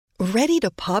Ready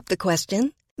to pop the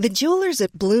question? The jewelers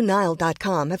at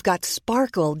BlueNile.com have got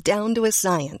sparkle down to a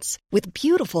science with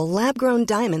beautiful lab-grown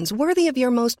diamonds worthy of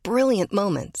your most brilliant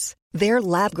moments. Their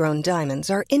lab-grown diamonds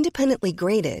are independently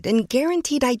graded and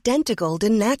guaranteed identical to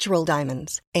natural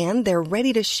diamonds, and they're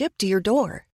ready to ship to your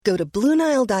door. Go to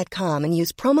BlueNile.com and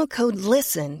use promo code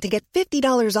LISTEN to get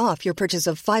 $50 off your purchase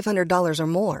of $500 or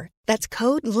more. That's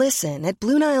code LISTEN at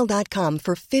BlueNile.com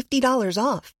for $50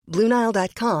 off.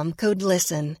 BlueNile.com, code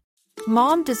LISTEN.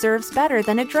 Mom deserves better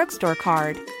than a drugstore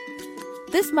card.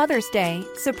 This Mother's Day,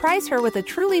 surprise her with a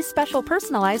truly special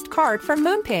personalized card from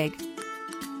Moonpig.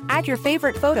 Add your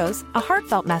favorite photos, a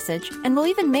heartfelt message, and we'll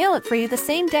even mail it for you the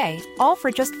same day, all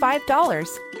for just $5.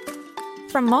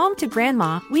 From mom to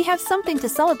grandma, we have something to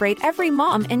celebrate every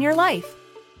mom in your life.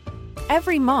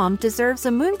 Every mom deserves a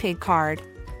Moonpig card.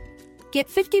 Get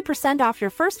 50% off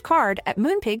your first card at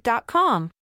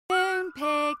Moonpig.com.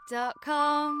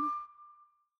 Moonpig.com.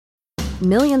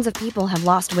 Millions of people have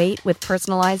lost weight with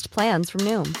personalized plans from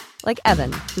Noom. Like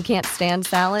Evan, who can't stand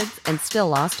salads and still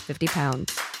lost 50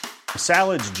 pounds.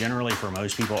 Salads generally for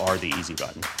most people are the easy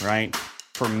button, right?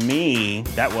 For me,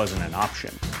 that wasn't an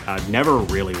option. I never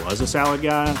really was a salad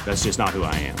guy. That's just not who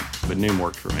I am. But Noom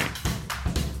worked for me.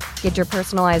 Get your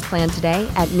personalized plan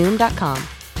today at Noom.com.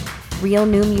 Real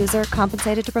Noom user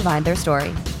compensated to provide their story.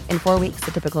 In 4 weeks,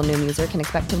 the typical Noom user can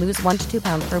expect to lose 1 to 2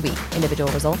 pounds per week.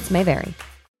 Individual results may vary.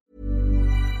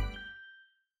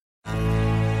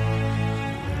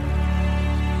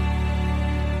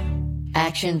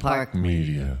 Action Park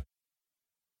Media.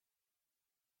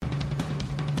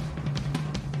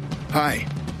 Hi,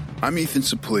 I'm Ethan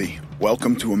Suplee.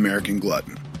 Welcome to American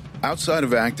Glutton. Outside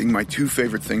of acting, my two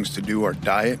favorite things to do are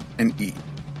diet and eat.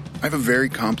 I have a very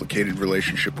complicated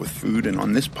relationship with food, and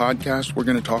on this podcast, we're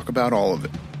going to talk about all of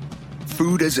it.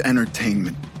 Food as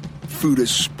entertainment, food as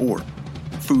sport,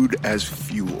 food as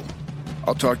fuel.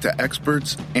 I'll talk to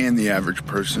experts and the average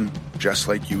person, just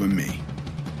like you and me.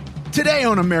 Today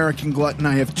on American Glutton,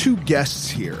 I have two guests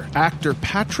here, actor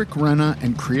Patrick Renna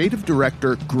and creative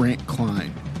director Grant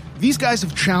Klein. These guys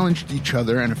have challenged each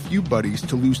other and a few buddies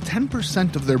to lose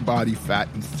 10% of their body fat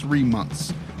in 3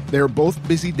 months. They are both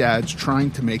busy dads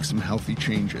trying to make some healthy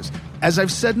changes. As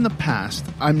I've said in the past,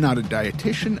 I'm not a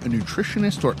dietitian, a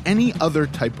nutritionist, or any other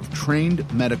type of trained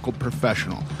medical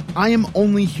professional. I am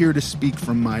only here to speak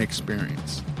from my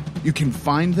experience. You can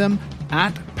find them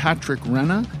at Patrick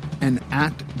Renna and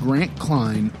at Grant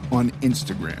Klein on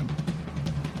Instagram.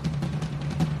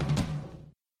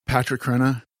 Patrick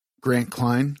Renna, Grant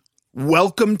Klein,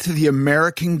 welcome to the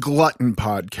American Glutton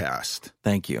podcast.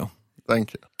 Thank you.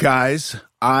 Thank you. Guys,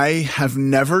 I have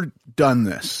never done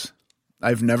this.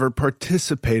 I've never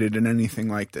participated in anything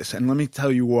like this. And let me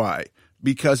tell you why.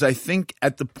 Because I think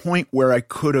at the point where I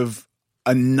could have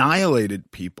annihilated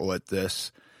people at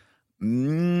this,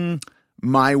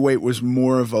 my weight was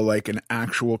more of an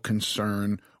actual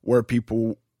concern where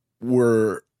people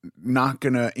were not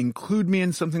going to include me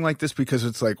in something like this because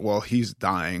it's like, well, he's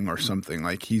dying or something.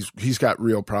 Like he's got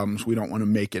real problems. We don't want to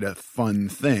make it a fun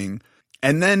thing.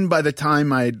 And then by the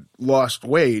time I lost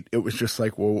weight, it was just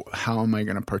like, well, how am I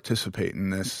going to participate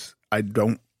in this?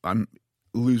 I'm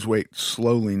lose weight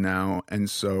slowly now. And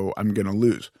so I'm going to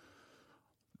lose.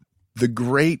 The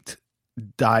great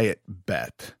diet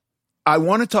bet. I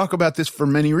want to talk about this for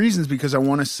many reasons because I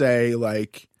want to say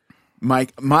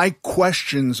my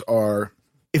questions are,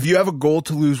 if you have a goal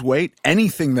to lose weight,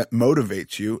 anything that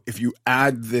motivates you, if you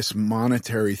add this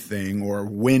monetary thing or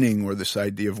winning or this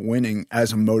idea of winning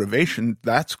as a motivation,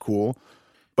 that's cool.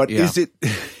 But is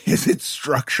it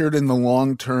structured in the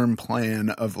long-term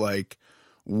plan of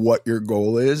what your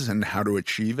goal is and how to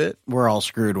achieve it? We're all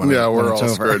screwed when we're it's all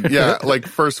over. screwed. Yeah,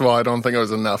 first of all, I don't think it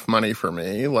was enough money for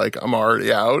me. I'm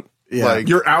already out. Yeah,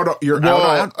 you're out.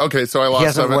 Out. Okay, so I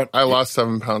lost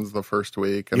 7 pounds the first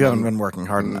week. And you haven't been working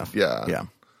hard enough. Yeah.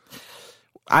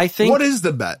 I think. What is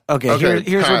the bet? Okay,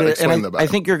 here's what it is. And I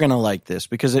think you're going to like this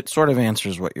because it sort of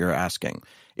answers what you're asking.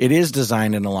 It is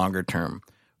designed in a longer term.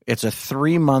 It's a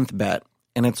 3-month bet,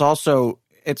 and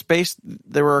it's based.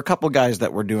 There were a couple guys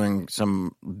that were doing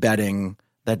some betting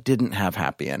that didn't have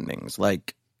happy endings.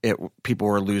 People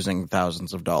were losing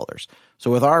thousands of dollars.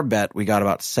 So with our bet, we got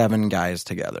about 7 guys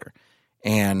together.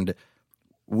 And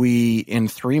we, in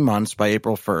 3 months, by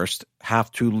April 1st,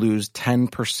 have to lose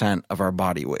 10% of our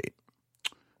body weight.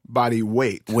 Body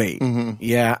weight? Weight. Mm-hmm.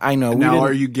 Yeah, I know. Now,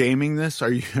 are you gaming this?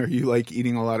 Are you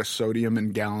eating a lot of sodium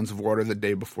and gallons of water the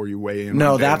day before you weigh in?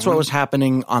 No, that's what was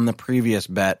happening on the previous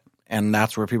bet, and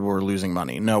that's where people were losing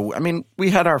money. No, I mean, we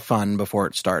had our fun before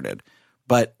it started.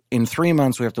 But in 3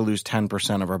 months, we have to lose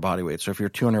 10% of our body weight. So if you're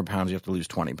 200 pounds, you have to lose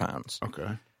 20 pounds.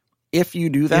 Okay. If you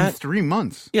do that in 3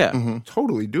 months, yeah,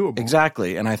 totally doable.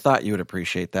 Exactly. And I thought you would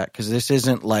appreciate that because this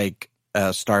isn't like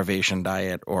a starvation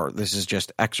diet, or this is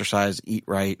just exercise, eat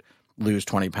right, lose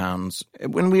 20 pounds.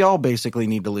 When we all basically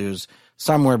need to lose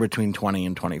somewhere between 20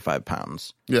 and 25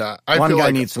 pounds. Yeah. I feel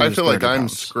like I'm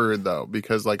pounds. screwed though,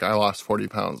 because like I lost 40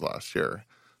 pounds last year.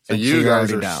 So you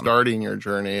guys are starting your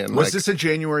journey. And was this a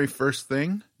January 1st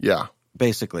thing? Yeah.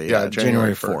 Basically. Yeah.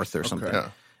 January 4th or something. Okay. Yeah.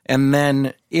 And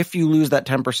then if you lose that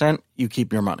 10%, you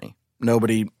keep your money.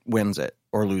 Nobody wins it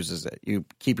or loses it. You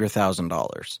keep your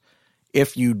 $1,000.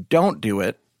 If you don't do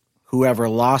it, whoever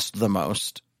lost the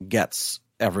most gets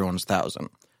everyone's 1,000.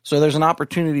 So there's an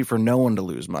opportunity for no one to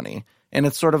lose money. And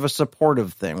it's sort of a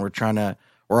supportive thing.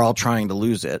 We're all trying to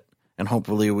lose it, and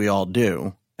hopefully we all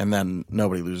do, and then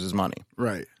nobody loses money.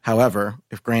 Right. However,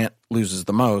 if Grant loses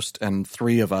the most and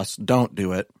 3 of us don't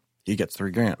do it, he gets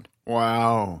 $3,000.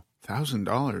 Wow.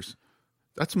 $1,000.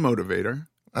 That's a motivator.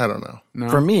 I don't know. No.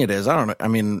 For me, it is. I don't know. I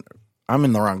mean, I'm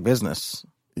in the wrong business.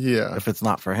 Yeah. If it's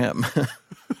not for him.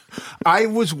 I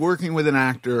was working with an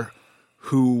actor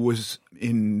who was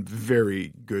in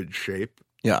very good shape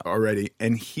already,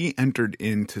 and he entered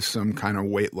into some kind of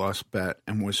weight loss bet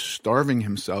and was starving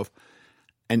himself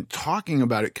and talking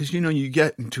about it because, you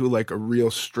get into like a real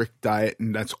strict diet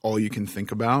and that's all you can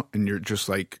think about, and you're just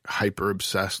like hyper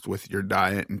obsessed with your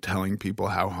diet and telling people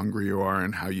how hungry you are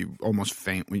and how you almost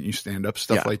faint when you stand up,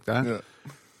 stuff like that. Yeah.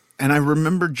 And I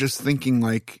remember just thinking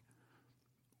like,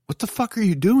 what the fuck are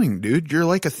you doing, dude? You're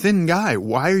like a thin guy.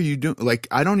 Why are you doing like,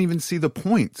 I don't even see the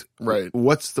point. Right.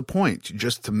 What's the point?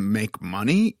 Just to make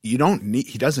money? He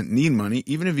doesn't need money.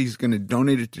 Even if he's going to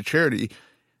donate it to charity,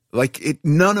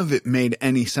 none of it made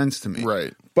any sense to me.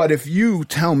 Right. But if you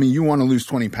tell me you want to lose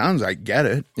 20 pounds, I get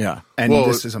it. Yeah. And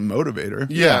this is a motivator.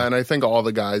 Yeah. And I think all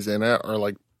the guys in it are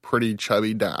like pretty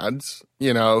chubby dads,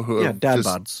 who have dad just,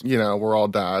 buds. We're all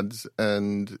dads.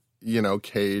 And,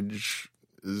 Cage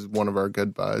is one of our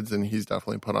good buds, and he's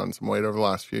definitely put on some weight over the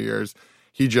last few years.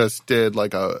 He just did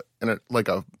like a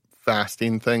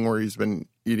fasting thing where he's been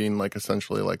eating like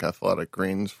essentially like athletic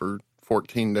greens for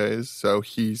 14 days. So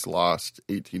he's lost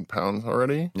 18 pounds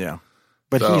already. Yeah.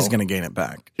 But he's going to gain it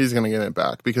back. He's going to gain it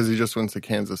back because he just went to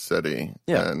Kansas City.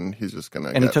 Yeah. And he's just going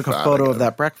to And he took a photo of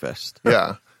that breakfast.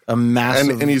 Yeah. A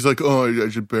massive. And he's like, oh, I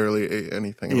just barely ate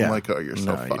anything. Yeah. I'm like, oh, you're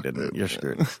so fucked. You didn't. You're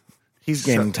screwed. He's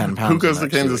gaining 10 pounds. Who goes to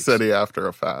Kansas City after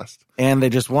a fast? And they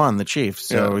just won, the Chiefs.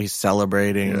 So he's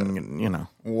celebrating, and,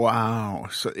 Wow.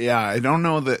 So, I don't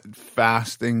know that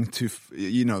fasting to,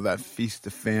 that feast to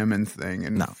famine thing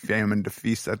and famine to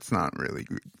feast, that's not really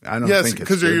good. I don't think it's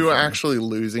because are you actually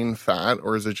losing fat,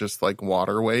 or is it just like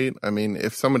water weight? I mean,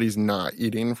 if somebody's not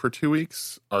eating for 2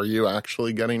 weeks, are you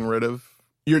actually getting rid of?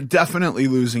 You're definitely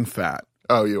losing fat.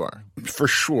 Oh, you are. For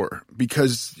sure,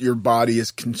 because your body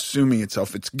is consuming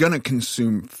itself. It's going to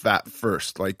consume fat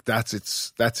first. Like that's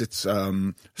its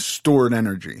stored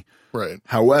energy. Right.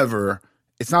 However,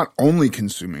 it's not only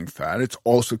consuming fat, it's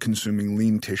also consuming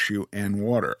lean tissue and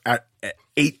water. At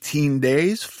 18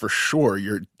 days, for sure,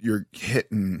 you're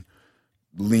hitting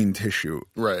lean tissue.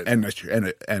 Right.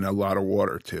 And a lot of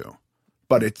water too.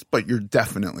 But you're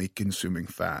definitely consuming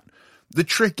fat. The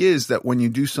trick is that when you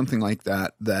do something like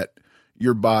that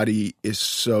your body is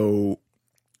so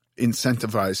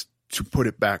incentivized to put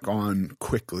it back on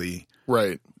quickly,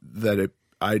 right? That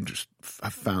I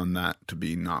found that to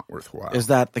be not worthwhile. Is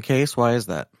that the case? Why is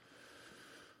that?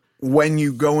 When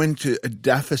you go into a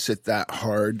deficit that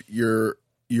hard, you're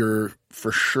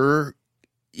for sure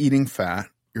eating fat,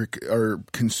 or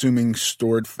consuming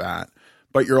stored fat,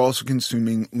 but you're also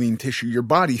consuming lean tissue. Your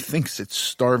body thinks it's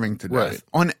starving to death. Right.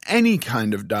 On any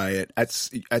kind of diet, at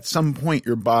some point,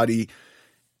 your body.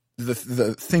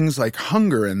 The things like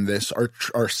hunger in this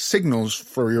are signals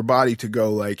for your body to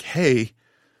go like, hey,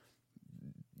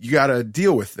 you got to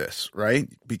deal with this, right?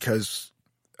 Because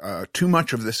too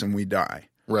much of this and we die.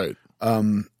 Right.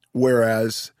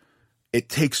 Whereas it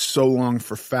takes so long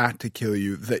for fat to kill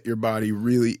you that your body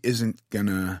really isn't going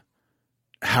to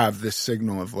have this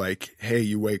signal of like, hey,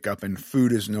 you wake up and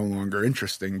food is no longer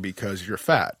interesting because you're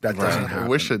fat. That doesn't happen. I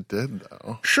wish it did,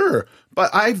 though. Sure.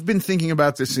 But I've been thinking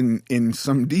about this in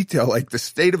some detail, like the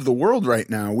state of the world right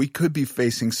now. We could be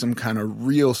facing some kind of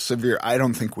real severe, I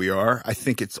don't think we are. I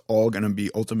think it's all going to be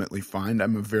ultimately fine.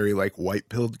 I'm a very like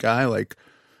white-pilled guy. Like,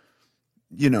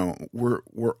 we're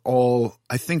all,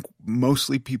 I think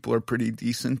mostly people are pretty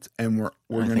decent and we're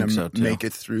going to make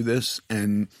it through this.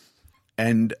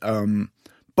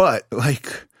 But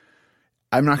like,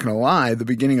 I'm not going to lie, the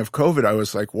beginning of COVID, I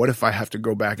was like, what if I have to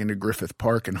go back into Griffith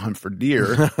Park and hunt for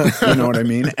deer? You know what I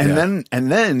mean? And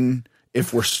then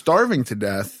if we're starving to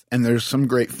death and there's some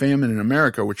great famine in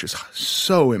America, which is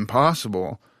so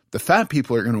impossible, the fat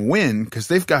people are going to win because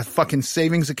they've got fucking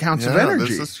savings accounts of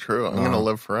energy. This is true. I'm going to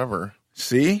live forever.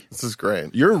 See? This is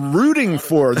great. You're rooting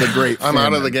for the great famine. I'm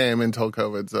out of the game until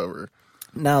COVID's over.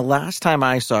 Now, last time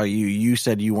I saw you, you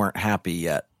said you weren't happy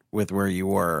yet with where you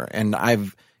were. And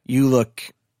you look,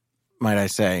 might I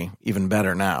say, even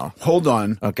better now. Hold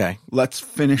on. Okay. Let's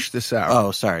finish this out.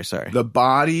 Oh, sorry. The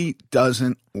body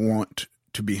doesn't want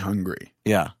to be hungry.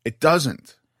 Yeah. It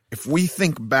doesn't. If we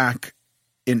think back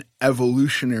in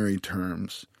evolutionary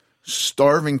terms,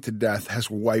 starving to death has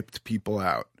wiped people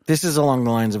out. This is along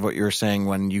the lines of what you were saying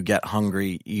when you get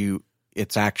hungry,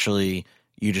 it's actually,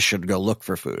 you just should go look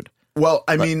for food. Well,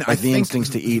 I mean, I the think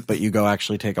instincts to eat, but you go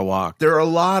actually take a walk. There are a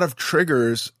lot of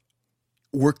triggers.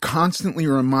 We're constantly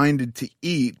reminded to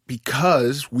eat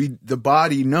because the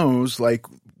body knows like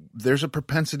there's a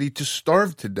propensity to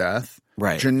starve to death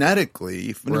genetically,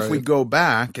 even if we go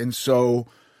back. And so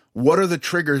what are the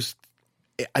triggers?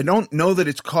 I don't know that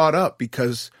it's caught up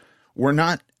because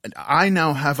I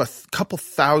now have a couple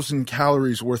thousand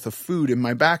calories worth of food in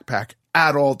my backpack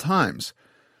at all times.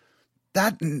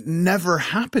 That never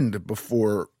happened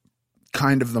before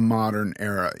kind of the modern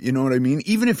era. You know what I mean?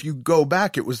 Even if you go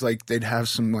back, it was like they'd have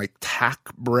some like tack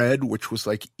bread, which was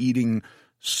like eating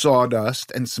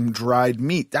sawdust, and some dried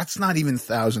meat. That's not even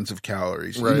thousands of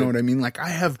calories. You know what I mean? Like I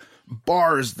have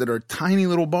bars that are tiny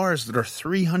little bars that are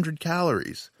 300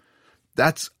 calories.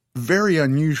 That's very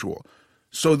unusual.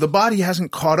 So the body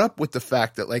hasn't caught up with the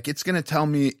fact that like it's going to tell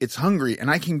me it's hungry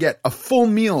and I can get a full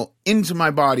meal into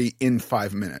my body in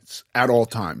 5 minutes at all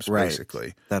times,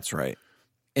 basically. That's right.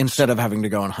 Instead of having to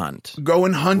go and hunt. Go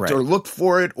and hunt or look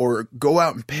for it or go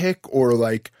out and pick or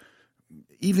like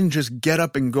even just get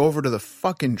up and go over to the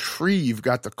fucking tree you've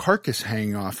got the carcass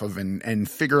hanging off of and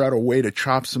figure out a way to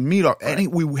chop some meat off.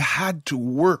 And we had to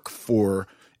work for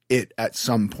it at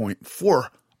some point for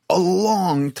a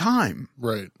long time.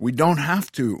 Right. We don't have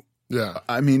to. Yeah.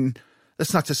 I mean,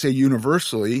 that's not to say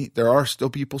universally. There are still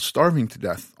people starving to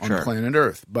death on planet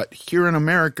Earth. But here in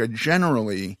America,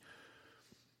 generally,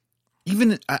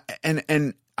 even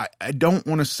and I don't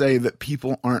want to say that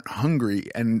people aren't hungry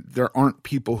and there aren't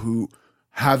people who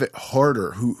have it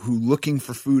harder, who looking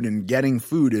for food and getting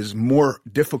food is more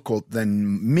difficult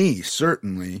than me,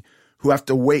 certainly, who have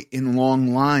to wait in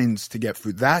long lines to get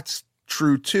food. That's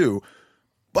true too.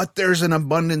 But there's an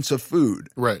abundance of food.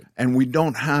 Right. And we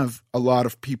don't have a lot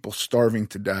of people starving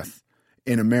to death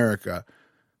in America.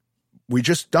 We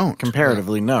just don't.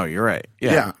 Comparatively, no, you're right.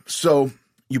 Yeah. So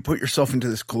you put yourself into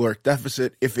this caloric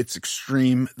deficit. If it's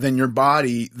extreme, then your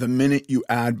body, the minute you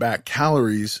add back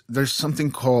calories, there's something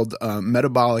called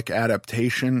metabolic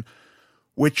adaptation,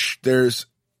 which there's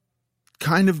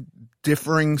kind of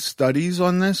differing studies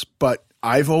on this, but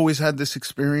I've always had this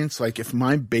experience. Like if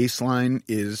my baseline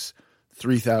is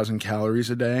 3,000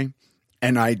 calories a day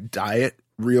and I diet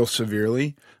real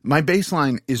severely, my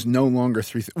baseline is no longer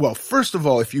 3,000. Well, first of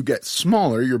all, if you get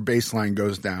smaller, your baseline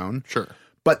goes down. Sure.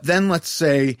 But then let's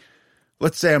say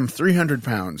I'm 300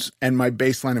 pounds and my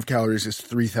baseline of calories is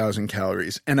 3,000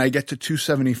 calories and I get to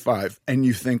 275 and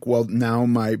you think, well, now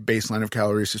my baseline of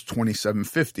calories is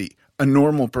 2,750. A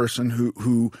normal person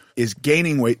who is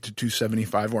gaining weight to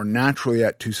 275 or naturally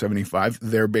at 275,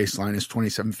 their baseline is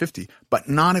 2,750. But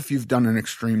not if you've done an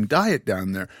extreme diet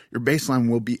down there. Your baseline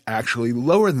will be actually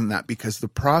lower than that because the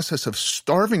process of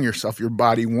starving yourself, your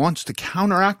body wants to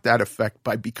counteract that effect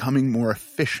by becoming more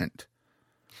efficient.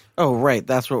 Oh, right.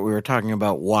 That's what we were talking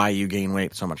about, why you gain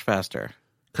weight so much faster.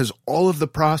 Because all of the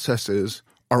processes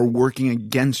are working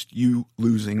against you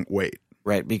losing weight.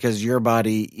 Right, because your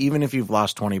body, even if you've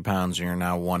lost 20 pounds and you're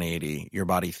now 180, your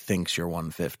body thinks you're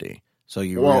 150. So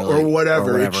you or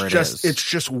whatever. It's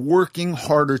just working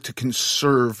harder to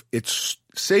conserve its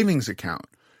savings account.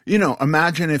 You know,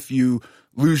 imagine if you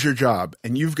lose your job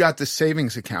and you've got the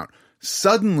savings account.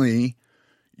 Suddenly,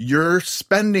 you're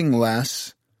spending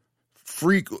less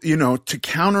to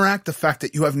counteract the fact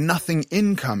that you have nothing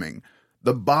incoming.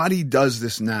 The body does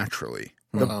this naturally.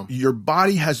 Your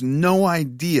body has no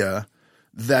idea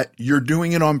that you're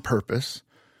doing it on purpose.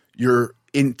 You're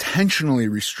intentionally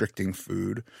restricting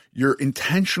food. You're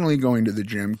intentionally going to the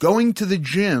gym. Going to the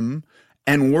gym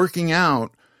and working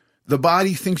out, the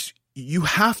body thinks you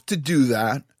have to do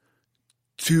that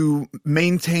to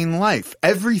maintain life.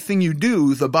 Everything you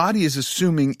do, the body is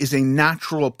assuming is a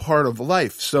natural part of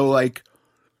life. So like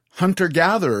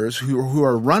hunter-gatherers who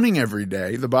are running every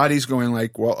day, the body's going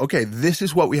like, well, okay, this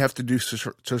is what we have to do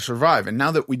to survive. And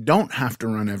now that we don't have to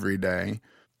run every day,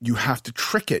 you have to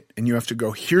trick it and you have to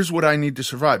go, here's what I need to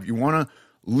survive. You want to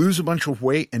lose a bunch of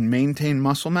weight and maintain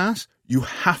muscle mass, you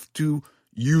have to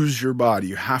use your body.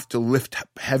 You have to lift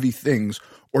heavy things,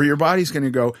 or your body's going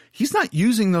to go, he's not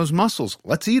using those muscles.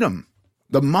 Let's eat them.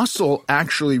 The muscle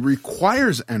actually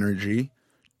requires energy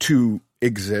to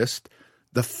exist.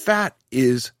 The fat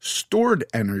is stored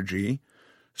energy.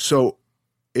 So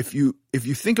if you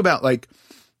think about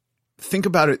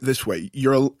it this way,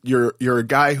 you're a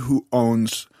guy who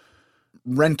owns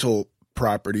rental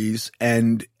properties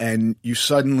and you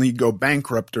suddenly go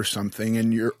bankrupt or something,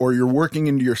 and you're working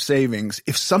into your savings.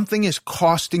 If something is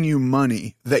costing you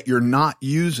money that you're not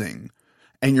using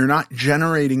and you're not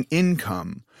generating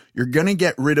income, you're going to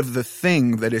get rid of the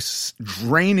thing that is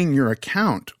draining your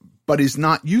account but is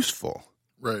not useful.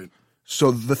 Right.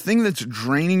 So the thing that's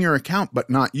draining your account but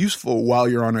not useful while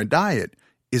you're on a diet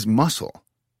is muscle.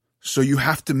 So you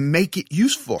have to make it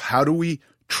useful. How do we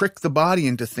trick the body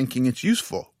into thinking it's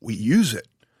useful? We use it.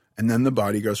 And then the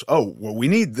body goes, oh, well, we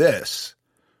need this.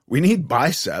 We need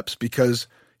biceps because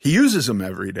he uses them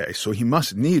every day, so he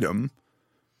must need them.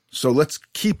 So let's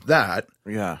keep that.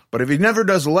 Yeah. But if he never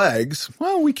does legs,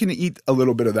 well, we can eat a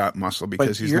little bit of that muscle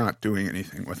because he's not doing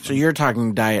anything with them. So you're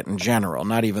talking diet in general,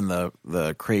 not even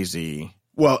the crazy.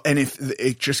 Well, and if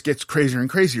it just gets crazier and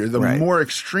crazier, the more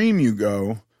extreme you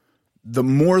go, the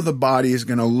more the body is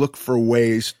going to look for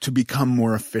ways to become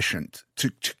more efficient,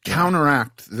 to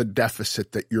counteract the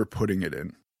deficit that you're putting it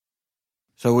in.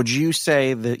 So would you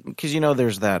say that, because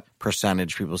there's that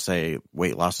percentage, people say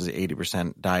weight loss is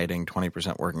 80% dieting,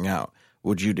 20% working out.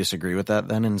 Would you disagree with that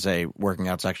then and say working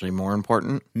out's actually more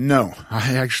important? No,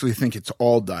 I actually think it's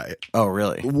all diet. Oh,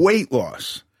 really? Weight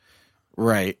loss.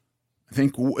 Right. I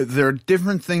think there are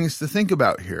different things to think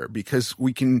about here because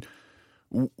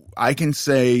I can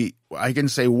say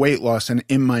weight loss, and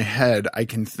in my head I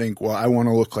can think, well, I want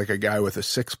to look like a guy with a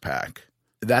six-pack.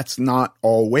 That's not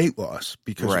all weight loss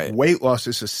because weight loss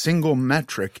is a single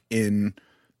metric in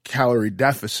calorie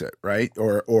deficit, right?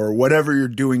 Or whatever you're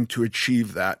doing to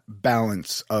achieve that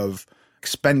balance of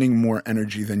expending more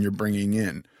energy than you're bringing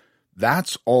in.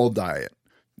 That's all diet.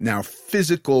 Now,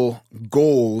 physical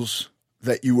goals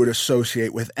that you would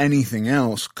associate with anything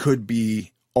else could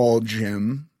be all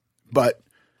gym, but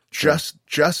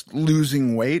just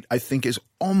losing weight, I think, is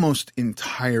almost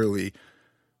entirely.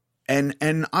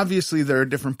 And obviously there are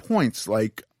different points.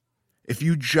 Like if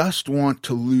you just want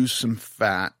to lose some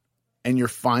fat and you're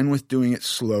fine with doing it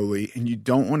slowly and you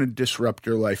don't want to disrupt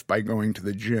your life by going to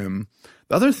the gym,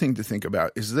 the other thing to think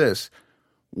about is this.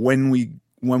 When we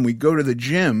go to the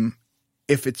gym,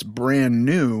 if it's brand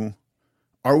new,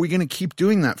 are we going to keep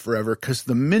doing that forever? Because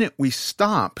the minute we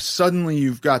stop, suddenly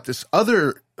you've got this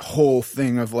other whole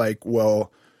thing of like,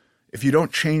 well, if you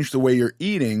don't change the way you're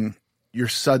eating, you're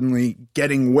suddenly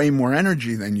getting way more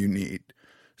energy than you need.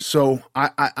 So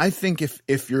I think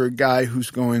if you're a guy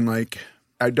who's going like,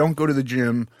 I don't go to the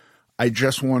gym, I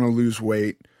just want to lose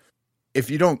weight. If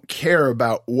you don't care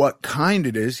about what kind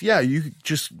it is, yeah, you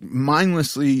just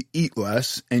mindlessly eat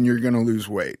less and you're going to lose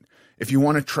weight. If you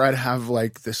want to try to have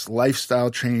like this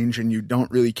lifestyle change and you don't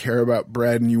really care about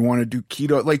bread and you want to do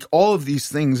keto, like all of these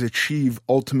things achieve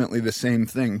ultimately the same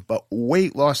thing. But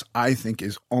weight loss, I think,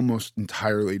 is almost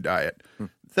entirely diet.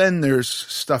 Then there's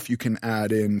stuff you can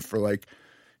add in for like,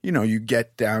 you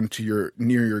get down to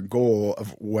near your goal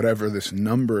of whatever this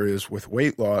number is with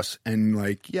weight loss and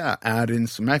like, yeah, add in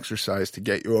some exercise to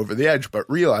get you over the edge. But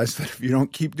realize that if you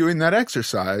don't keep doing that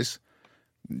exercise,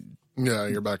 yeah,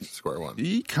 you're back to square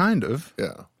one. Kind of.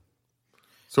 Yeah.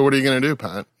 So what are you going to do,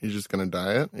 Pat? You just going to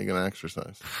diet? Are you going to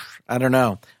exercise? I don't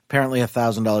know. Apparently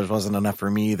 $1,000 wasn't enough for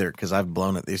me either because I've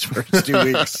blown it these first 2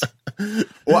 weeks.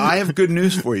 Well, I have good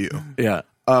news for you. Yeah.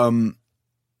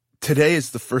 Today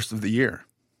is the first of the year.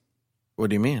 What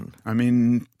do you mean? I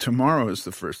mean, tomorrow is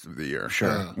the first of the year.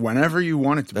 Sure. Whenever you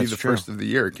want it to be the first of the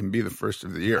year, it can be the first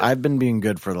of the year. I've been being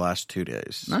good for the last 2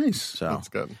 days. Nice. So that's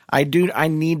good. I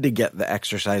need to get the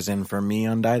exercise in for me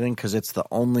on dieting because it's the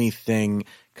only thing.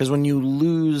 Because when you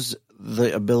lose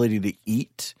the ability to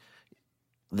eat,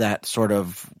 that sort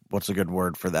of, what's a good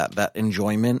word for that? That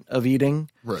enjoyment of eating.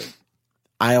 Right.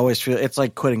 I always feel it's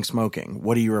like quitting smoking.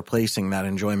 What are you replacing that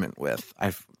enjoyment with?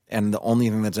 And the only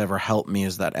thing that's ever helped me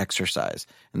is that exercise.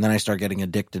 And then I start getting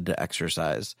addicted to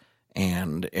exercise,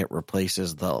 and it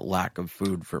replaces the lack of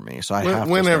food for me. So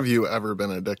when have you ever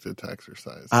been addicted to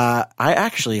exercise? I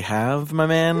actually have, my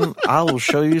man. I will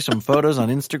show you some photos on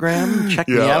Instagram. Check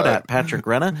me out at Patrick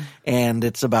Renna. And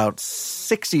it's about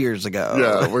 6 years ago.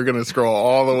 Yeah, we're going to scroll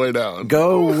all the way down.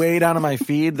 Go way down to my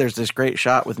feed. There's this great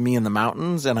shot with me in the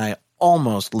mountains, and I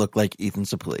almost look like Ethan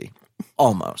Suplee.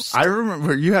 Almost. I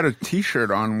remember you had a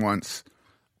T-shirt on once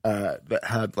that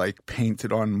had like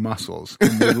painted on muscles,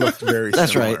 and they looked very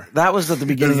That's similar. Right. That was at the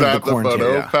beginning of the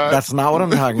quarantine. That's not what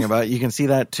I'm talking about. You can see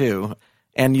that too.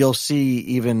 And you'll see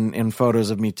even in photos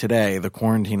of me today, the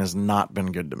quarantine has not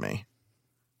been good to me.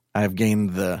 I've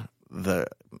gained the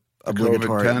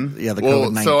obligatory COVID-10? the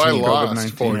COVID-19. So I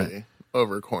lost COVID-19. 40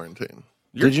 over quarantine.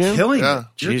 Did you? Killing Yeah.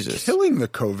 it. You're killing the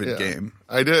COVID game.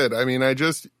 I did. I mean, and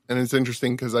it's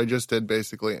interesting because I just did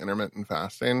basically intermittent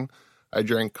fasting. I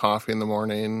drank coffee in the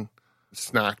morning,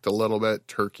 snacked a little bit,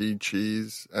 turkey,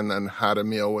 cheese, and then had a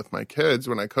meal with my kids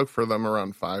when I cooked for them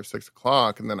around 5, 6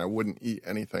 o'clock, and then I wouldn't eat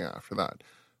anything after that.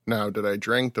 Now, did I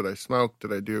drink? Did I smoke?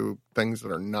 Did I do things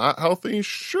that are not healthy?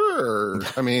 Sure.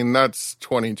 I mean, that's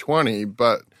 2020,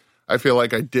 but I feel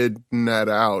like I did net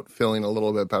out feeling a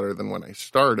little bit better than when I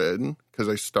started, because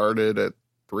I started at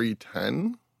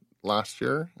 310 last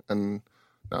year, and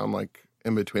now I'm like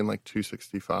in between like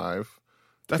 265.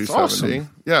 That's 270.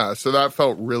 awesome. Yeah, so that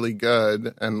felt really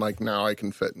good, and like now I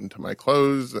can fit into my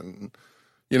clothes, and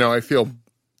I feel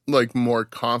like more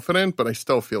confident, but I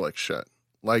still feel like shit.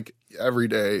 Like every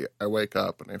day I wake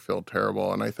up and I feel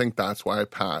terrible, and I think that's why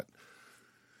Pat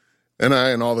and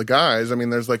I and all the guys, I mean,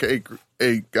 there's like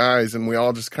eight guys, and we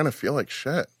all just kind of feel like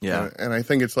shit. Yeah. And I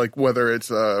think it's like whether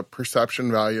it's a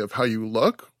perception value of how you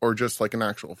look or just like an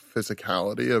actual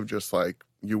physicality of just like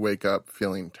you wake up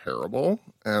feeling terrible.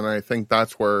 And I think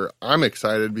that's where I'm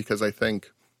excited, because I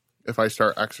think if I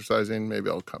start exercising, maybe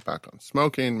I'll cut back on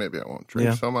smoking. Maybe I won't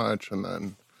drink so much. And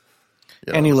then,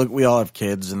 And we all have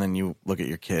kids, and then you look at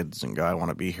your kids and go, I want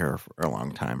to be here for a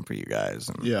long time for you guys.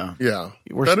 And yeah.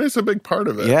 That is a big part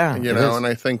of it. Yeah. And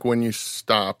I think when you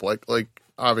stop, like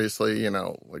obviously,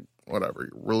 like whatever,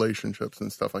 relationships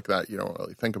and stuff like that, you don't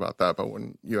really think about that. But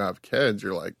when you have kids,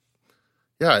 you're like,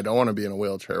 yeah, I don't want to be in a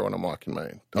wheelchair when I'm walking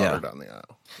my daughter down the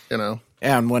aisle,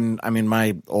 And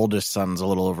my oldest son's a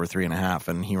little over 3.5,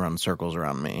 and he runs circles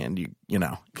around me, and you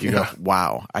go,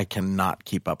 wow, I cannot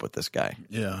keep up with this guy.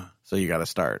 Yeah. So you got to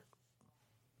start.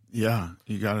 Yeah,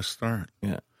 you got to start.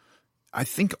 Yeah. I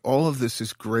think all of this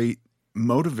is great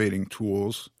motivating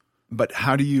tools, but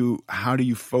how do you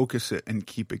focus it and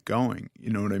keep it going?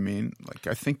 You know what I mean? Like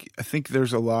I think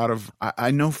there's a lot of I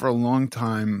know for a long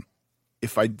time,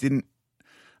 if I didn't,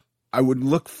 I would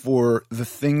look for the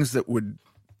things that would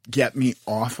get me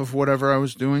off of whatever I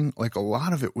was doing. Like a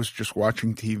lot of it was just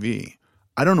watching TV.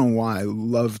 I don't know why I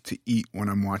love to eat when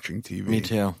I'm watching TV. Me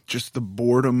too. Just the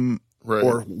boredom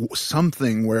or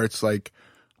something where it's like,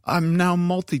 I'm now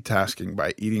multitasking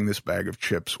by eating this bag of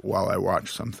chips while I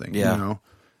watch something,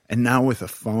 And now with a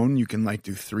phone, you can like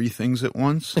do 3 things at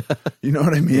once. You know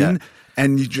what I mean? Yeah.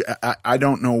 And I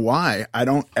don't know why. I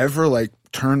don't ever like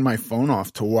turn my phone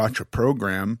off to watch a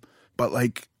program, but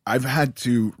like I've had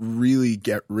to really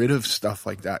get rid of stuff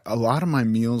like that. A lot of my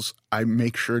meals, I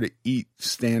make sure to eat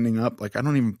standing up. Like I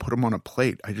don't even put them on a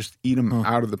plate. I just eat them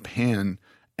out of the pan.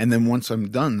 And then once I'm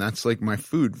done, that's like my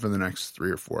food for the next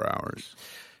 3 or 4 hours.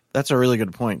 That's a really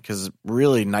good point, because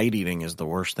really night eating is the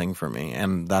worst thing for me.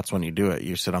 And that's when you do it.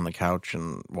 You sit on the couch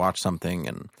and watch something.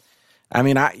 And I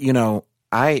mean,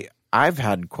 I've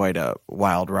had quite a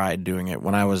wild ride doing it.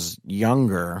 When I was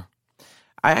younger,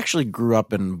 I actually grew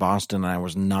up in Boston, and I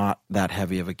was not that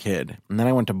heavy of a kid. And then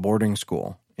I went to boarding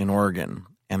school in Oregon,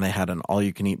 and they had an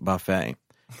all-you-can-eat buffet,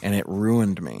 and it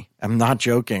ruined me. I'm not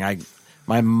joking.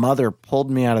 My mother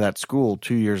pulled me out of that school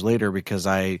 2 years later because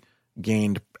I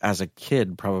gained, as a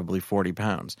kid, probably 40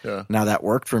 pounds. Yeah. Now, that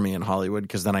worked for me in Hollywood,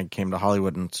 because then I came to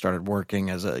Hollywood and started working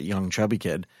as a young, chubby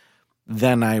kid.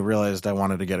 Then I realized I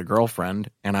wanted to get a girlfriend,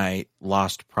 and I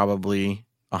lost probably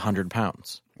 100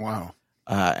 pounds. Wow.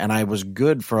 And I was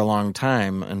good for a long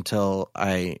time until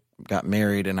I got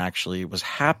married and actually was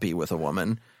happy with a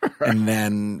woman. And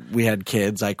then we had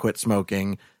kids. I quit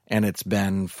smoking, and it's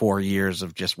been 4 years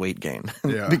of just weight gain.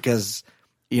 Yeah. Because,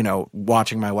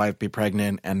 watching my wife be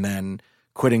pregnant and then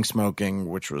quitting smoking,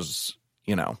 which was,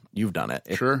 you've done it.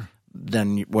 Sure.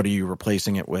 Then what are you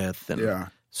replacing it with? And yeah.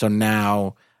 So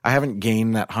now I haven't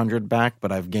gained that 100 back,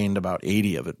 but I've gained about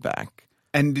 80 of it back.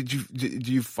 And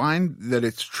do you find that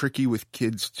it's tricky with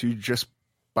kids too, just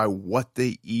by what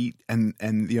they eat and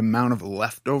the amount of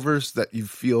leftovers that you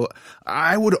feel?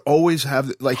 I would always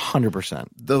have like 100%.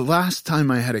 The last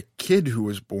time I had a kid who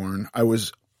was born, I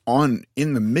was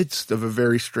in the midst of a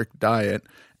very strict diet,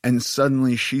 and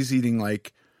suddenly she's eating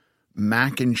like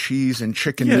mac and cheese and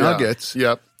chicken nuggets.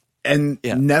 Yep. And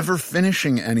never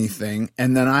finishing anything.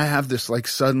 And then I have this, like,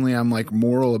 suddenly I'm like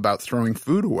moral about throwing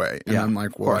food away. And I'm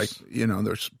like, well,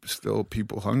 there's still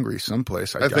people hungry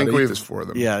someplace. I think eat this for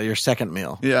them. Yeah, your second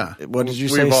meal. Yeah. What did you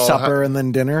say, supper and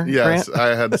then dinner? Yes, Grant?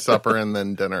 I had supper and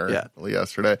then dinner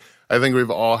yesterday. I think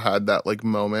we've all had that like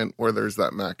moment where there's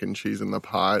that mac and cheese in the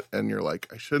pot and you're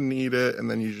like, I shouldn't eat it. And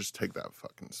then you just take that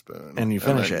fucking spoon. And you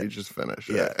finish it. You just finish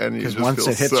it. And you just once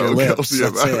feel it hits so your lips,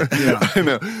 that's it. Yeah. I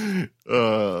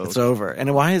know. It's over.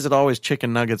 And why is it always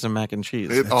chicken nuggets and mac and cheese?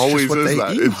 It always is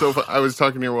that. It's so fun. I was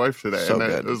talking to your wife today So and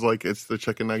good. it was like, it's the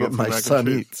chicken nuggets What and my mac son and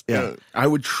cheese. eats. Yeah. I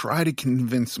would try to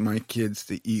convince my kids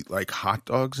to eat like hot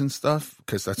dogs and stuff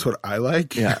because that's what I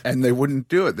like. Yeah. And they wouldn't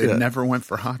do it. They never went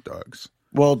for hot dogs.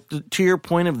 Well, to your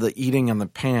point of the eating on the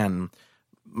pan,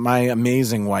 my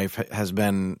amazing wife has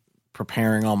been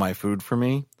preparing all my food for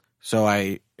me.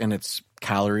 And it's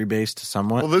calorie based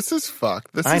somewhat. Well, this is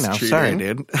fucked. This I is know. cheating. Sorry,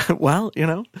 dude. Well,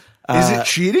 Is it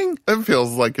cheating? It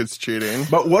feels like it's cheating.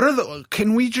 But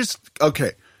can we just,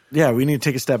 okay. Yeah, we need to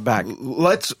take a step back.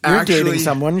 Let's You're dating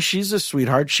someone. She's a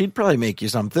sweetheart. She'd probably make you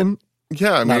something.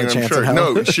 Yeah, I mean, I'm sure. in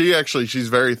hell. No, she's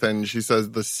very thin. She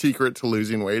says the secret to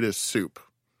losing weight is soup.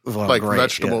 Well, like great,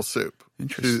 vegetable soup.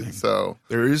 Interesting. So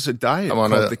there is a diet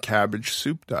called the cabbage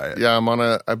soup diet. Yeah,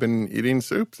 I've been eating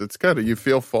soups. It's good. You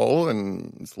feel full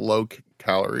and it's low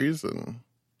calories and,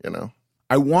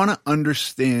 I want to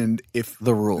understand if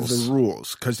the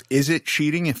rules. Because is it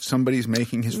cheating if somebody's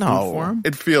making his food for him?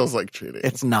 It feels like cheating.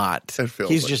 It's not. It feels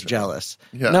He's like just cheating. jealous.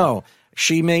 Yeah. No,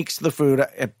 she makes the food.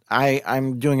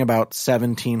 I'm doing about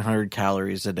 1,700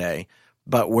 calories a day,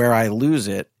 but where I lose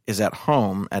it is at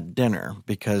home at dinner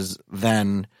because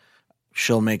then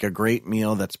she'll make a great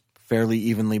meal that's fairly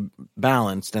evenly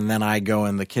balanced, and then I go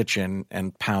in the kitchen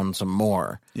and pound some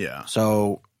more. Yeah.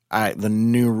 So the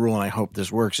new rule, and I hope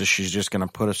this works, is she's just going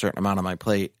to put a certain amount on my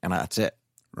plate, and that's it.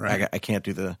 Right. I can't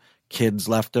do the kids'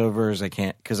 leftovers. I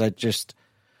can't because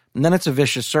and then it's a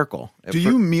vicious circle. Do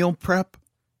you meal prep?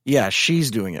 Yeah,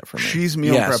 she's doing it for me. She's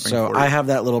meal prepping so for you. I have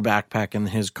that little backpack in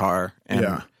his car,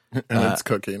 and and it's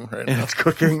cooking right now. it's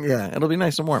cooking. Yeah, it'll be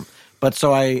nice and warm. But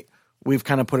so we've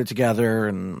kind of put it together,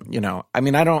 and I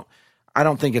mean, I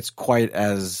don't think it's quite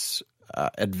as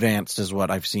advanced as what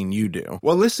I've seen you do.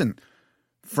 Well, listen,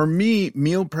 for me,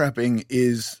 meal prepping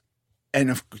is,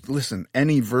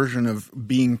 any version of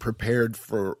being prepared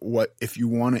for if you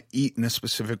want to eat in a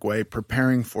specific way,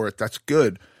 preparing for it, that's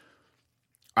good.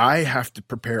 I have to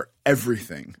prepare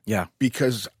everything. Yeah.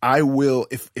 Because I will,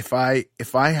 if I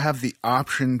have the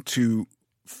option to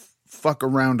fuck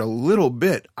around a little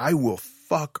bit, I will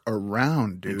fuck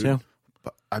around, dude. Me too.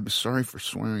 But I'm sorry for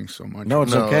swearing so much. No,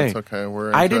 it's okay. It's okay.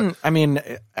 I didn't. I mean,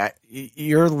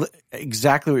 you're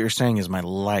exactly what you're saying is my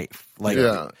life. Like,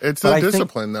 yeah, it's a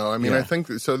discipline, though. I mean, I think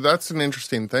so. That's an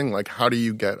interesting thing. Like, how do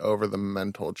you get over the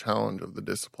mental challenge of the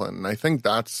discipline? And I think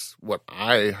that's what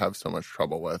I have so much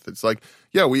trouble with. It's like,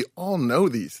 yeah, we all know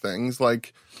these things.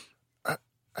 Like,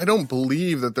 I don't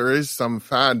believe that there is some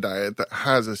fad diet that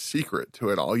has a secret to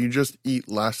it all. You just eat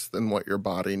less than what your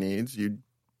body needs. You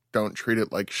don't treat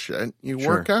it like shit. You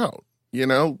work out.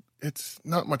 It's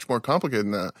not much more complicated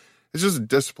than that. It's just a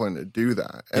discipline to do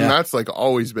that. And that's like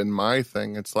always been my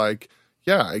thing. It's like,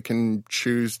 yeah, I can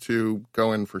choose to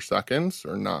go in for seconds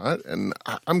or not. And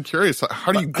I'm curious,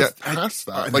 how do you get past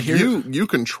that? Like you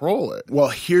control it. Well,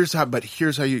 here's how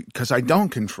you, because I don't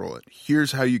control it.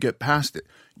 Here's how you get past it.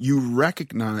 You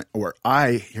recognize,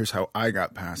 here's how I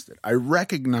got past it. I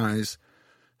recognize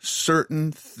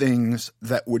certain things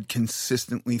that would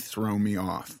consistently throw me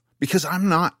off because I'm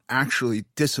not actually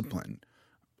disciplined.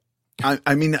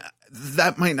 I mean,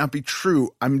 that might not be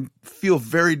true. I feel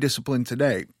very disciplined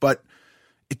today, but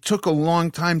it took a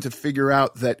long time to figure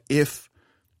out that if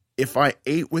I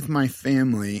ate with my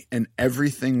family and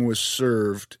everything was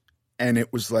served and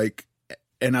it was like,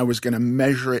 and I was going to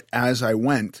measure it as I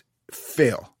went,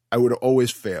 fail. I would always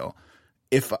fail.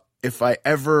 If I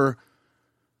ever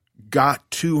got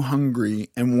too hungry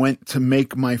and went to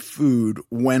make my food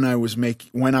when I was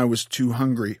too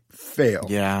hungry, fail.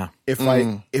 Yeah. If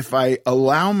I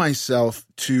allow myself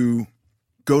to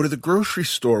go to the grocery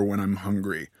store when I'm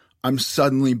hungry, I'm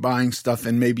suddenly buying stuff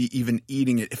and maybe even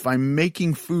eating it. If I'm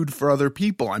making food for other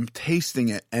people, I'm tasting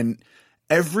it. And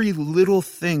every little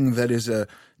thing that is a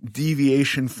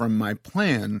deviation from my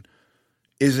plan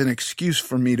is an excuse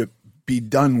for me to be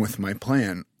done with my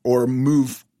plan or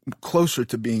move closer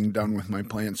to being done with my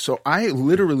plan. So I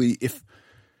literally,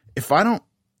 if I don't,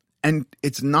 and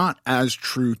it's not as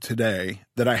true today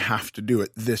that I have to do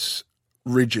it this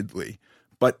rigidly,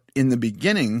 but in the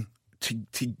beginning,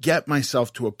 to get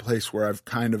myself to a place where I've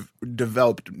kind of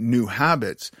developed new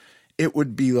habits, it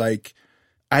would be like,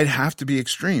 I'd have to be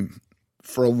extreme.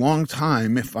 For a long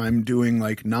time, if I'm doing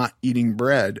like not eating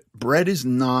bread is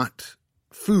not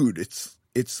food.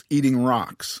 It's eating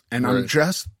rocks. And right. I'm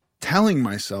just telling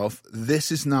myself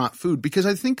this is not food because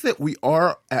I think that we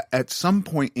are at some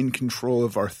point in control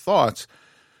of our thoughts.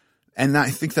 And I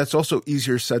think that's also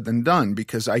easier said than done,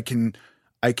 because I can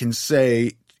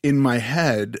say in my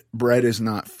head, bread is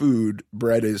not food,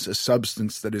 bread is a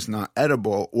substance that is not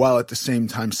edible, while at the same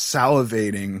time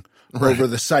salivating over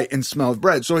the sight and smell of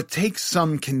bread. So it takes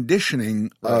some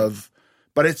conditioning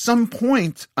but at some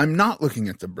point, I'm not looking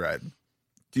at the bread.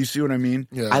 Do you see what I mean?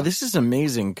 Yeah. This is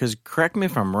amazing, because correct me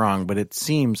if I'm wrong, but it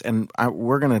seems, and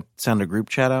we're going to send a group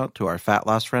chat out to our fat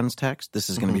loss friends text. This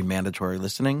is going to be mandatory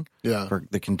listening for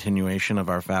the continuation of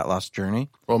our fat loss journey.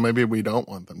 Well, maybe we don't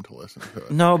want them to listen to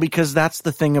it. No, because that's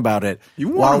the thing about it. You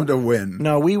want them to win.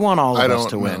 No, we want all of us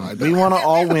to win. We want to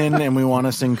all win, and we want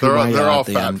to sing Kumbaya. They're all at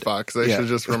the fat end. fucks. They should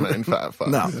just remain fat fucks.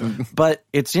 No, but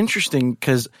it's interesting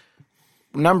because,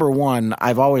 number one,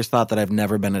 I've always thought that I've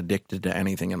never been addicted to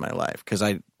anything in my life, because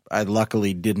I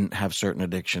luckily didn't have certain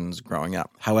addictions growing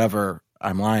up. However,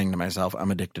 I'm lying to myself. I'm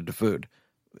addicted to food.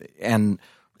 And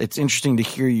it's interesting to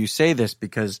hear you say this,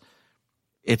 because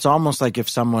it's almost like if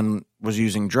someone was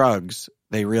using drugs,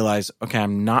 they realize, okay,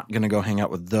 I'm not going to go hang out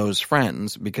with those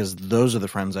friends because those are the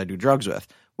friends I do drugs with.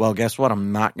 Well, guess what?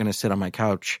 I'm not going to sit on my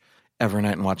couch every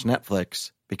night and watch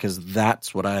Netflix, because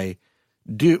that's what I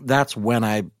do. That's when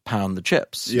I pound the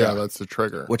chips. Yeah, that's the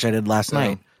trigger. Which I did last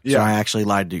night. So I actually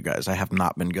lied to you guys. I have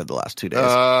not been good the last 2 days.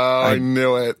 I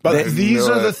knew it. But these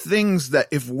are the things that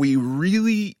if we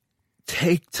really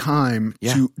take time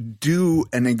to do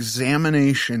an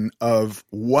examination of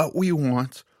what we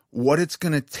want, what it's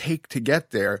going to take to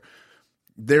get there,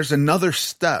 there's another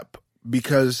step.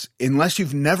 Because unless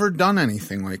you've never done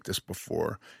anything like this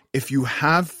before, if you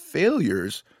have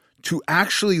failures, to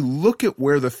actually look at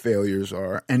where the failures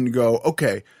are and go,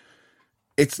 okay,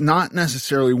 it's not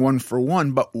necessarily one for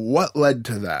one, but what led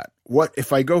to that? What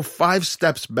if I go 5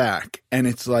 steps back and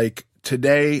it's like,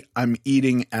 today I'm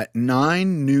eating at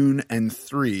 9, noon, and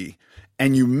 3,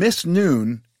 and you miss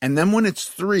noon, and then when it's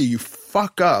 3, you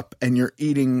fuck up and you're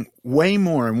eating way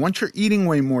more. And once you're eating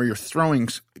way more, you're throwing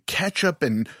ketchup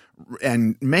and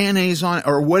mayonnaise on it,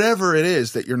 or whatever it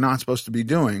is that you're not supposed to be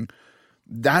doing.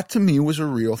 That to me was a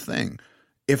real thing.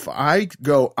 If I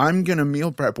go, I'm going to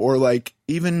meal prep, or like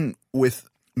even with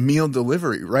meal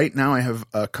delivery, right now I have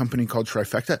a company called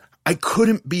Trifecta. I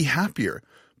couldn't be happier,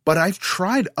 but I've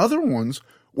tried other ones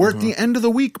where at the end of the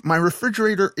week, my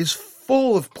refrigerator is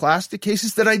full of plastic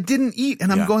cases that I didn't eat.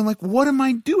 And I'm going like, what am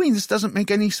I doing? This doesn't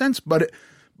make any sense. But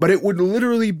it would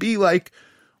literally be like,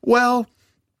 well,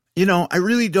 you know, I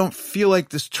really don't feel like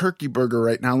this turkey burger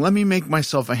right now. Let me make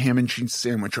myself a ham and cheese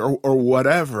sandwich or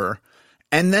whatever.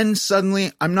 And then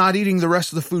suddenly I'm not eating the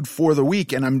rest of the food for the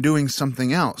week and I'm doing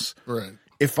something else. Right.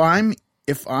 If I'm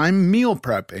meal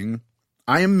prepping,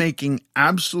 I am making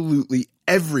absolutely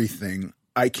everything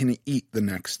I can eat the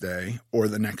next day or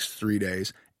the next 3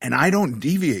 days. And I don't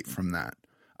deviate from that.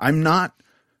 I'm not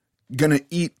going to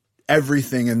eat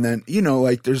everything. And then, you know,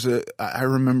 like I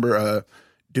remember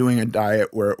doing a diet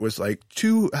where it was like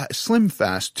 2 slim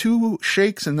fast, 2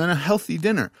 shakes, and then a healthy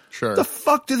dinner. Sure. The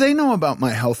fuck do they know about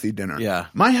my healthy dinner? Yeah.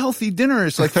 My healthy dinner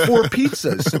is like 4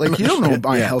 pizzas. Like, you don't know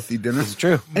my healthy dinner. It's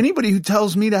true. Anybody who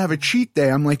tells me to have a cheat day,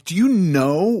 I'm like, do you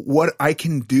know what I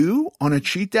can do on a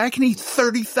cheat day? I can eat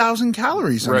 30,000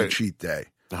 calories on a cheat day.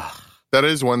 That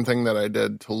is one thing that I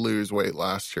did to lose weight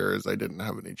last year, is I didn't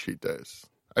have any cheat days.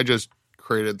 I just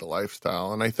created the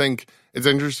lifestyle. And I think it's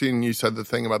interesting you said the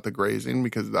thing about the grazing,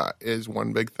 because that is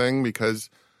one big thing. Because,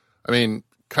 I mean,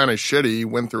 kind of shitty,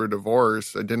 went through a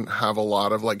divorce. I didn't have a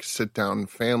lot of like sit down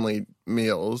family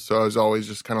meals. So I was always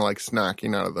just kind of like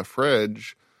snacking out of the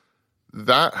fridge.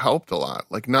 That helped a lot.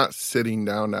 Like not sitting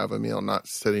down to have a meal, not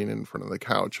sitting in front of the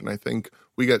couch. And I think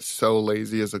we get so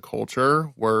lazy as a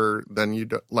culture where then you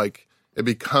do, like it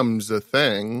becomes a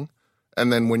thing.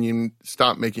 And then when you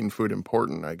stop making food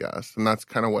important, I guess, and that's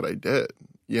kind of what I did,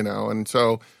 you know? And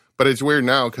so, but it's weird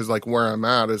now because like where I'm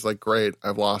at is like, great,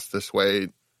 I've lost this weight.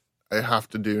 I have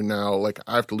to do now, like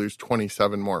I have to lose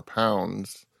 27 more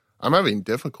pounds. I'm having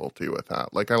difficulty with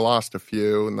that. Like I lost a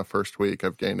few in the first week.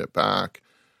 I've gained it back.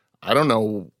 I don't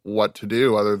know what to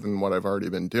do other than what I've already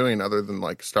been doing, other than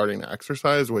like starting to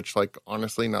exercise, which like,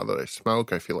 honestly, now that I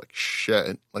smoke, I feel like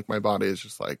shit. Like my body is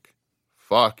just like,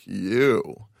 fuck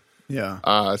you.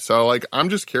 Yeah. So like, I'm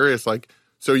just curious, like,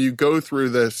 so you go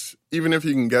through this, even if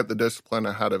you can get the discipline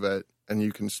ahead of it and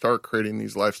you can start creating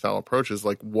these lifestyle approaches,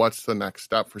 like what's the next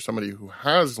step for somebody who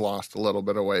has lost a little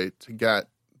bit of weight to get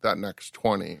that next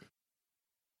 20?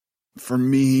 For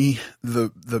me, the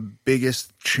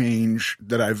biggest change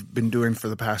that I've been doing for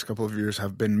the past couple of years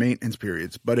have been maintenance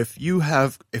periods. But if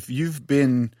you've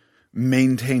been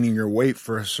maintaining your weight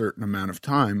for a certain amount of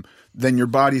time, then your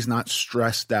body's not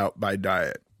stressed out by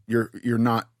diet. You're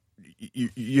not,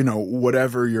 you know,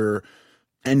 whatever your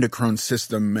endocrine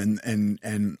system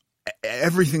and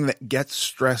everything that gets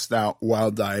stressed out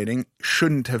while dieting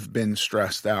shouldn't have been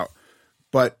stressed out.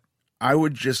 But I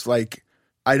would just like,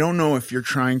 I don't know if you're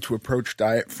trying to approach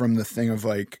diet from the thing of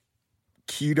like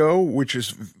keto,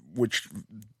 which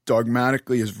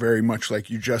dogmatically is very much like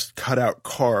you just cut out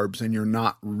carbs and you're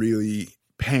not really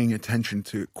paying attention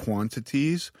to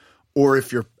quantities, or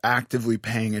if you're actively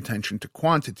paying attention to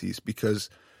quantities, because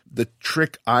the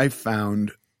trick I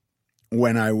found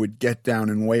when I would get down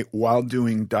in weight while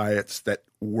doing diets that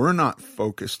were not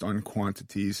focused on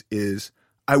quantities is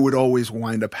I would always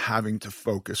wind up having to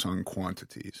focus on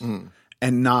quantities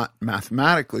and not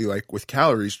mathematically like with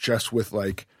calories, just with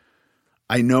like,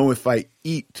 I know if I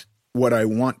eat what I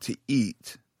want to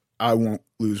eat, I won't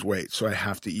lose weight. So I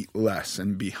have to eat less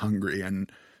and be hungry.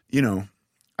 And, you know,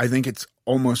 I think it's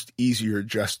almost easier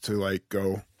just to like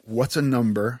go, what's a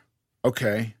number?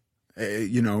 Okay.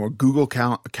 You know, a Google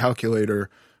calculator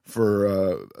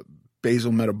for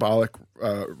basal metabolic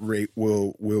rate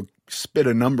will spit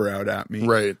a number out at me.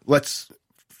 Right. Let's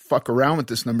fuck around with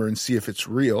this number and see if it's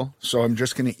real. So I'm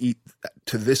just going to eat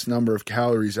to this number of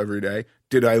calories every day.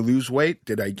 Did I lose weight?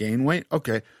 Did I gain weight?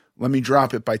 Okay. Let me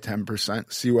drop it by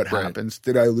 10%, see what happens.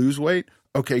 Did I lose weight?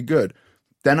 Okay, good.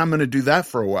 Then I'm going to do that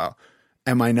for a while.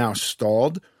 Am I now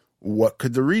stalled? What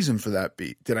could the reason for that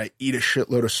be? Did I eat a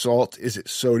shitload of salt? Is it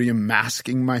sodium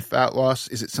masking my fat loss?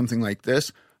 Is it something like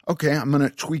this? Okay, I'm going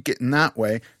to tweak it in that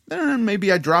way. Then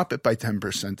maybe I drop it by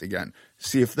 10% again.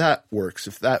 See if that works,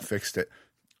 if that fixed it.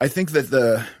 I think that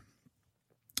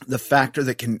the factor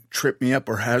that can trip me up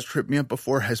or has tripped me up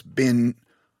before has been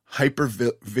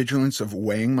hypervigilance of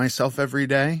weighing myself every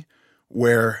day,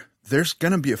 where there's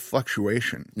going to be a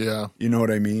fluctuation. Yeah. You know what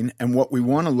I mean? And what we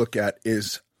want to look at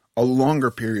is a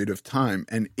longer period of time.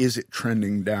 And is it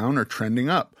trending down or trending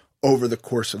up over the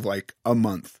course of like a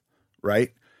month,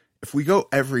 right? If we go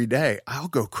every day, I'll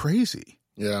go crazy.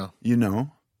 Yeah. You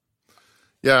know?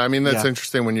 Yeah, I mean, that's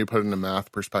interesting when you put it in a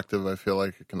math perspective. I feel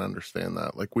like I can understand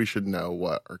that. Like, we should know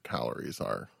what our calories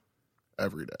are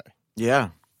every day. Yeah.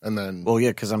 And then... Well, yeah,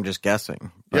 because I'm just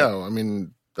guessing. But, yeah, I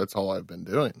mean, that's all I've been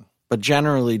doing. But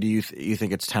generally, do you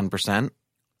think it's 10%?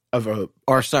 Of a...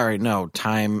 Or, sorry, no,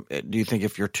 time... Do you think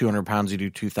if you're 200 pounds, you do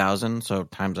 2,000? So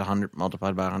times 100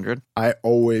 multiplied by 100? I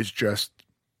always just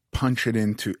punch it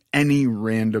into any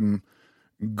random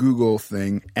Google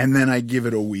thing, and then I give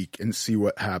it a week and see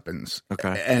what happens.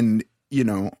 Okay. And, you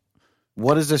know...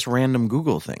 What is this random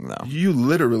Google thing, though? You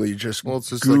literally just Well, it's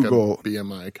just Google... like a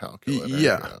BMI calculator.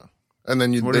 Yeah. And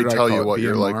then they tell you what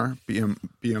you're like... Yeah,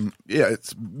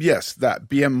 it's... Yes, that.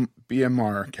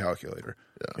 BMR calculator.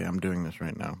 Yeah, I'm doing this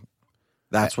right now.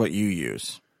 That's what you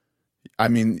use. I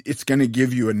mean, it's going to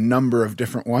give you a number of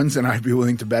different ones, and I'd be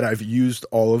willing to bet I've used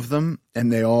all of them,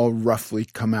 and they all roughly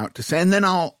come out to say. And then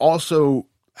I'll also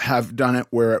have done it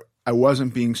where I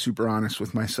wasn't being super honest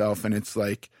with myself, and it's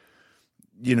like,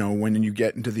 you know, when you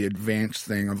get into the advanced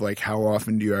thing of like how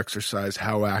often do you exercise,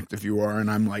 how active you are, and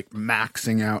I'm like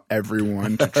maxing out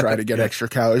everyone to try to get extra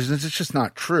calories. It's just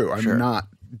not true. I'm not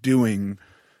doing,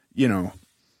 you know,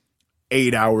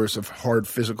 8 hours of hard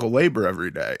physical labor every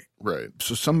day. Right.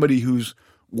 So somebody who's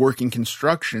working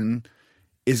construction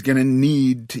is going to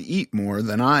need to eat more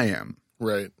than I am.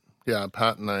 Right. Yeah,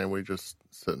 Pat and I, we just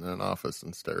sit in an office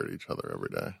and stare at each other every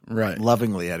day. Right.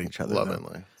 Lovingly at each other.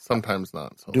 Lovingly. Though. Sometimes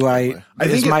not. So do lovingly. I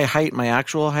think my height my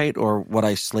actual height or what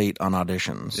I slate on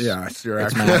auditions? Yeah, it's your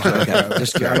actual height. Okay,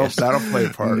 just curious. That'll play a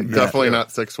part. Definitely not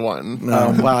 6'1".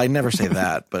 Well, I never say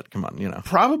that, but come on, you know.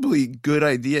 Probably good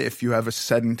idea if you have a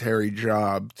sedentary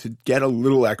job to get a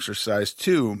little exercise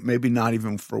too, maybe not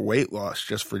even for weight loss,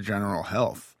 just for general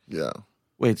health. Yeah.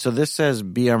 Wait, so this says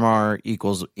BMR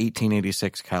equals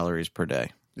 1886 calories per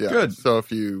day. Yeah. Good. So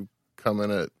if you come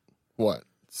in at, what,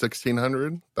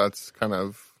 1,600? That's kind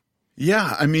of...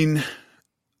 Yeah, I mean,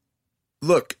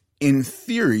 look, in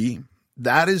theory,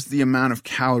 that is the amount of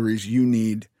calories you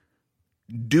need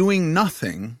doing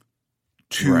nothing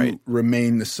to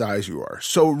remain the size you are.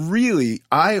 So really,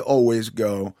 I always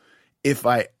go, if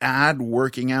I add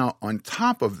working out on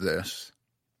top of this,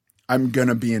 I'm going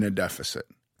to be in a deficit.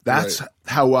 That's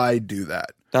how I do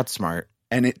that. That's smart.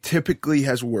 And it typically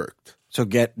has worked. So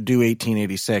do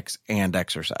 1886 and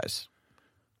exercise.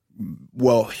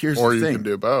 Well, here's the thing. Or you can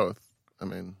do both. I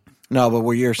mean... No, but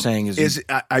what you're saying is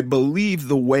I believe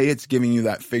the way it's giving you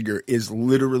that figure is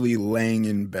literally laying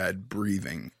in bed,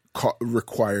 breathing,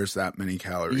 requires that many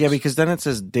calories. Yeah, because then it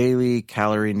says daily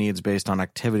calorie needs based on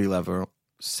activity level,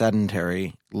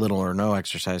 sedentary, little or no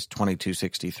exercise,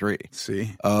 2263.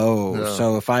 See? Oh,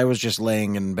 so if I was just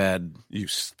laying in bed... You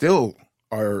still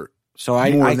are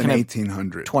more than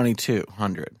 1,800.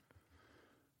 2,200.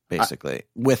 basically,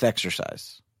 with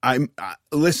exercise.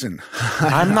 Listen.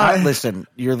 I'm not, listen,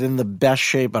 you're in the best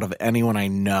shape out of anyone I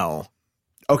know.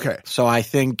 Okay. So I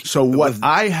think. So what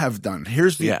I have done,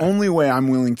 here's the only way I'm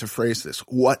willing to phrase this.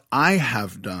 What I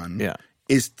have done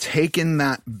is taken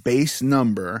that base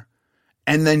number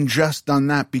and then just done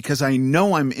that because I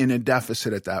know I'm in a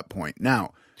deficit at that point.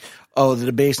 Now. Oh,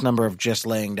 the base number of just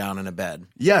laying down in a bed.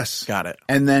 Yes. Got it.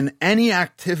 And then any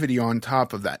activity on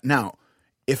top of that. Now,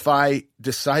 if I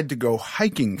decide to go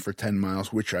hiking for 10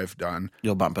 miles, which I've done.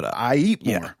 You'll bump it up. I eat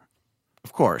more. Yeah.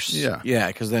 Of course. Yeah. Yeah,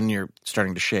 because then you're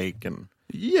starting to shake and.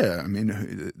 Yeah, I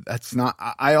mean, that's not.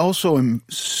 I also am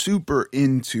super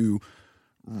into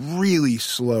really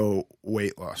slow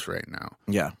weight loss right now.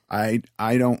 Yeah. I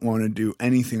don't want to do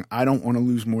anything. I don't want to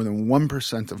lose more than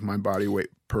 1% of my body weight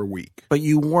per week. But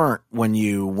you weren't when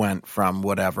you went from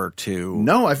whatever to.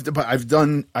 No, I've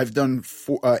done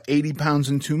 80 pounds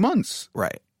in 2 months.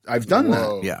 Right. I've done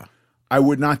that. Yeah. I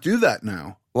would not do that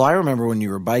now. Well, I remember when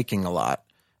you were biking a lot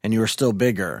and you were still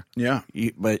bigger. Yeah.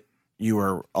 But you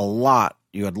were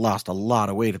you had lost a lot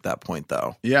of weight at that point,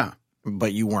 though. Yeah.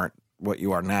 But you weren't what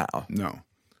you are now. No.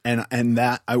 And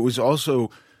that I was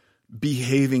also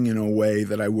behaving in a way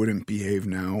that I wouldn't behave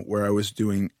now, where I was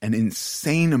doing an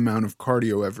insane amount of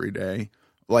cardio every day,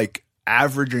 like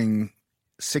averaging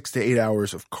 6 to 8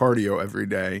 hours of cardio every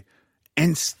day,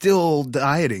 and still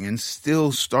dieting and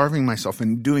still starving myself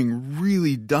and doing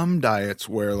really dumb diets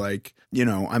where, like, you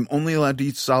know, I'm only allowed to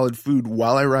eat solid food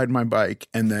while I ride my bike,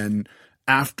 and then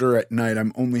after at night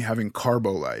I'm only having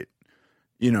Carbolite,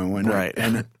 you know, and right.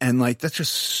 and like that's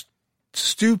just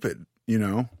stupid, you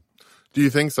know. Do you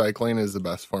think cycling is the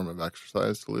best form of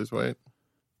exercise to lose weight?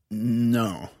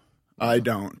 No, I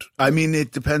don't. I mean,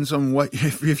 it depends on what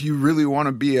if you really want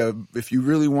to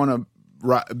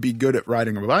be good at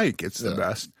riding a bike, it's the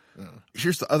best. Yeah.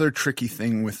 Here's the other tricky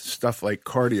thing with stuff like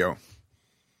cardio.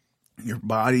 Your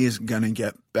body is going to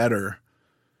get better.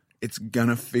 It's going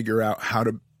to figure out how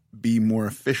to be more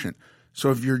efficient.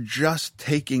 So if you're just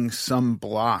taking some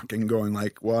block and going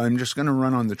like, well, I'm just going to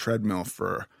run on the treadmill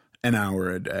for an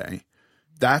hour a day,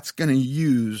 that's going to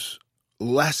use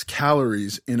less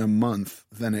calories in a month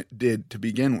than it did to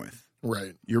begin with.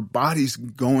 Right. Your body's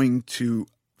going to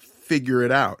figure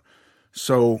it out.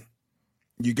 So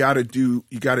you got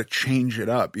to change it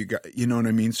up. You know what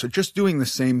I mean? So just doing the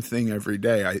same thing every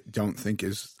day, I don't think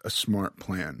is a smart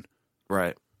plan.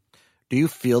 Right. Do you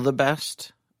feel the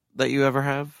best that you ever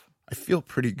have? I feel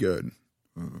pretty good.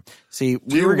 See,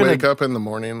 do you wake up in the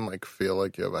morning and like feel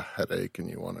like you have a headache and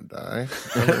you want to die?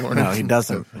 No, he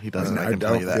doesn't. He doesn't. I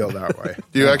don't feel that way.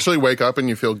 Do you actually wake up and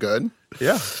you feel good?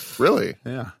 Yeah. Really?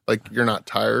 Yeah. Like you're not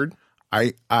tired?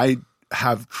 I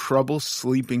have trouble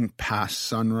sleeping past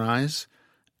sunrise,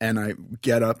 and I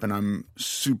get up and I'm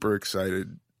super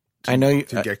excited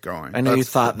to get going. I know you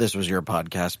thought this was your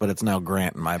podcast, but it's now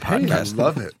Grant and my podcast. I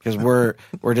love it. Because we're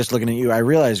just looking at you. I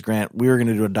realized, Grant, we were going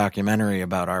to do a documentary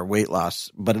about our weight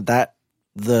loss, but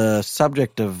the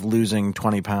subject of losing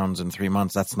 20 pounds in 3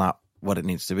 months, that's not what it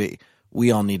needs to be.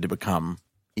 We all need to become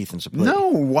Ethan Suplee. No,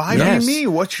 why me?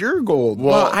 What's your goal?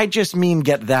 Well, I just mean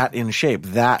get that in shape.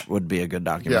 That would be a good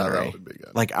documentary. Yeah, that would be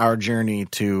good. Like our journey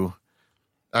to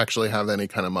actually have any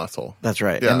kind of muscle. That's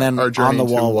right. Yeah, and then on the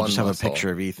wall, we'll just have muscle. a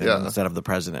picture of Ethan instead of the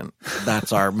president.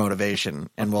 That's our motivation.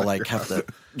 And we'll have to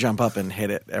jump up and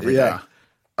hit it every day.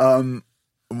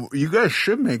 You guys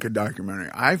should make a documentary.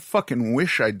 I fucking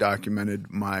wish I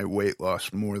documented my weight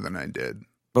loss more than I did.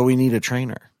 But we need a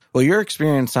trainer. Well, your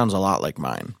experience sounds a lot like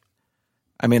mine.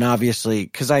 I mean, obviously,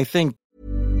 because I think.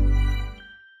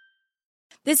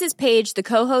 This is Paige, the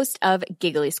co-host of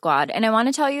Giggly Squad, and I want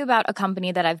to tell you about a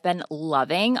company that I've been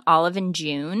loving, Olive &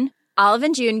 June.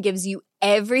 Olive & June gives you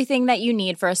everything that you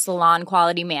need for a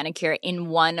salon-quality manicure in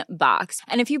one box.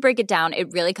 And if you break it down,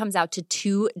 it really comes out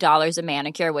to $2 a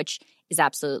manicure, which is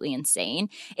absolutely insane.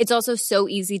 It's also so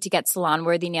easy to get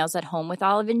salon-worthy nails at home with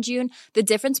Olive & June. The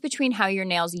difference between how your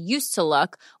nails used to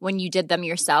look when you did them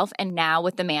yourself and now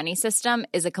with the Mani system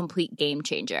is a complete game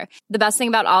changer. The best thing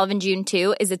about Olive & June,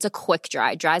 too, is it's a quick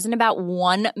dry. Dries in about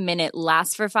 1 minute,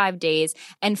 lasts for 5 days,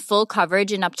 and full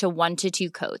coverage in up to 1 to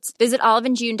 2 coats. Visit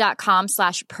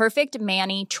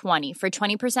oliveandjune.com/perfectmani20 for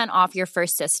 20% off your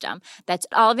first system. That's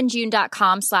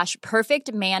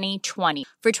oliveandjune.com/perfectmani20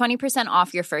 for 20%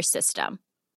 off your first system.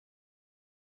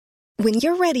 When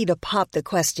you're ready to pop the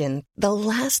question, the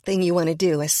last thing you want to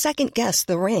do is second-guess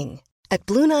the ring. At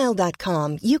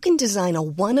BlueNile.com, you can design a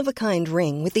one-of-a-kind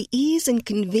ring with the ease and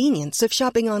convenience of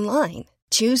shopping online.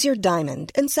 Choose your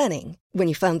diamond and setting. When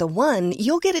you find the one,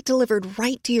 you'll get it delivered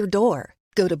right to your door.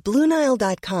 Go to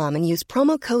BlueNile.com and use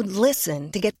promo code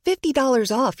LISTEN to get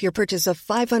 $50 off your purchase of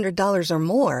 $500 or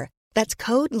more. That's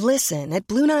code LISTEN at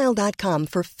BlueNile.com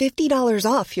for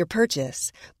 $50 off your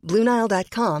purchase.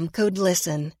 BlueNile.com, code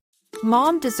LISTEN.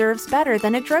 Mom deserves better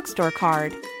than a drugstore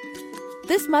card.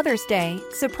 This Mother's Day,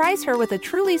 surprise her with a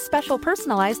truly special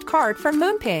personalized card from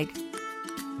Moonpig.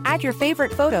 Add your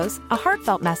favorite photos, a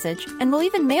heartfelt message, and we'll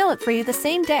even mail it for you the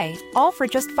same day, all for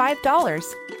just $5.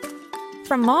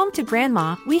 From mom to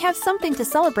grandma, we have something to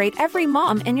celebrate every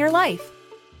mom in your life.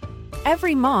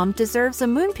 Every mom deserves a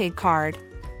Moonpig card.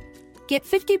 Get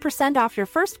 50% off your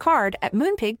first card at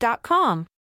Moonpig.com.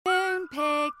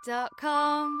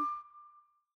 Moonpig.com.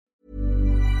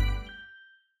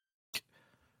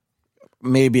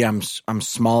 Maybe I'm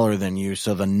smaller than you,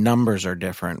 so the numbers are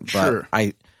different. But sure.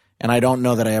 I don't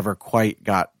know that I ever quite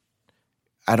got.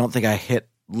 I don't think I hit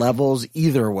levels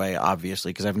either way, obviously,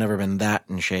 because I've never been that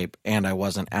in shape, and I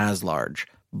wasn't as large.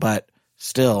 But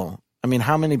still, I mean,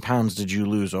 how many pounds did you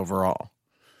lose overall?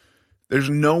 There's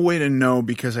no way to know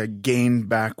because I gained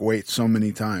back weight so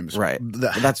many times. Right.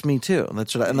 That's me too.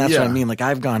 That's what I mean. Like,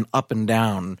 I've gone up and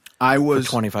down for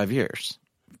 25 years.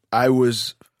 I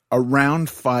was around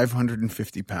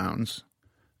 550 pounds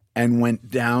and went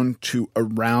down to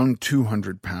around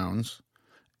 200 pounds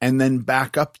and then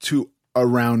back up to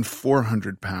around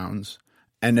 400 pounds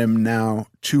and am now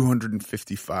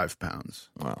 255 pounds.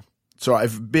 Wow. So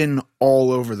I've been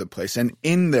all over the place. And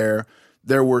in there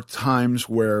were times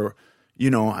where,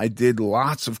 I did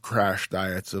lots of crash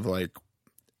diets of like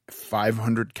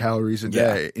 500 calories a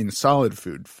day in solid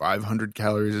food, 500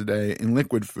 calories a day in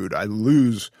liquid food. I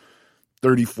lose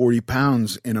 30, 40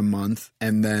 pounds in a month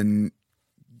and then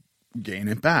gain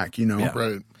it back, Yeah.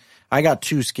 Right. I got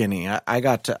too skinny. I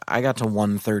got to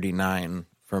 139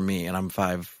 for me, and I'm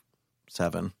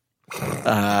 5'7".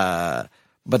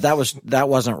 But that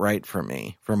wasn't right for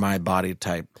me, for my body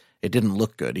type. It didn't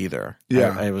look good either.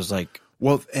 Yeah. I was like,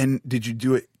 well, and did you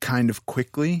do it kind of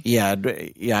quickly? Yeah, I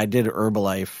did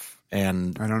Herbalife,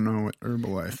 and I don't know what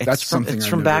Herbalife. That's something. It's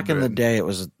from back in the day. It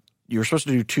was you were supposed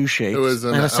to do 2 shakes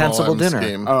and a sensible dinner.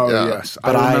 Scheme. Oh yeah. yes,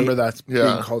 but I remember that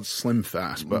being called Slim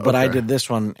Fast. But I did this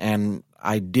one, and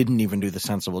I didn't even do the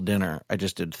sensible dinner. I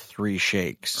just did 3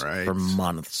 shakes for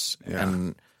months,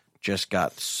 and just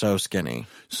got so skinny.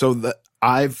 So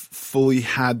I've fully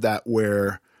had that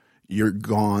where you're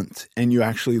gaunt and you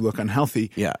actually look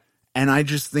unhealthy. Yeah. And I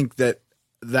just think that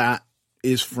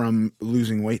is from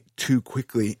losing weight too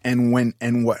quickly. And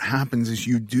what happens is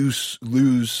you do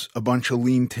lose a bunch of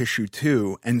lean tissue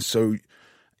too. And so,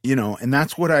 and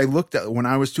that's what I looked at when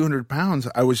I was 200 pounds.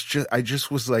 I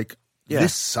just was like,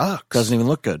 this sucks. Doesn't even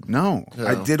look good. No,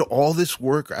 I did all this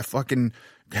work. I fucking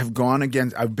have gone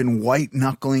against, I've been white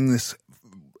knuckling this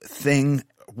thing,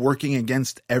 working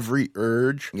against every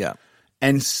urge. Yeah.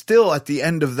 And still at the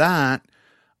end of that,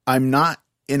 I'm not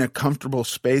in a comfortable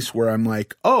space where I'm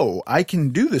like, oh, I can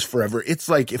do this forever. It's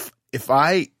like if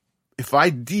I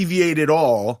deviate at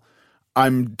all,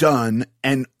 I'm done,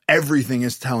 and everything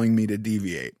is telling me to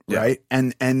deviate, right?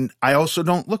 And I also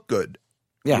don't look good.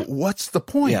 Yeah. What's the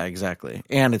point? Yeah, exactly.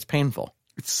 And it's painful.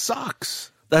 It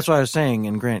sucks. That's what I was saying.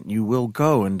 And Grant, you will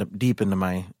go deep into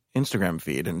my Instagram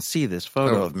feed and see this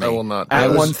photo of me. I will not. At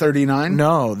 139?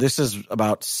 No, this is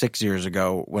about 6 years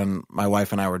ago when my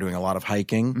wife and I were doing a lot of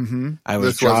hiking. Mm-hmm.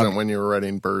 This wasn't when you were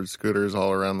riding bird scooters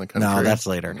all around the country. No, that's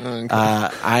later. Okay.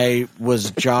 I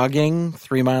was jogging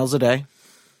 3 miles a day,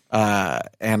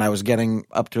 and I was getting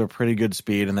up to a pretty good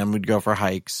speed, and then we'd go for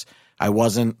hikes. I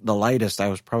wasn't the lightest. I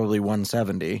was probably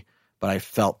 170, but I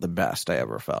felt the best I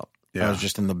ever felt. Yeah. I was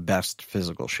just in the best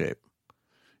physical shape.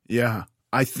 Yeah.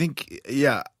 I think,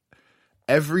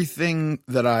 everything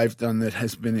that I've done that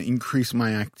has been increase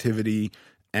my activity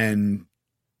and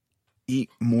eat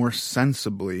more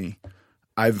sensibly,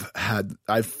 I've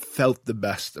felt the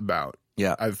best about.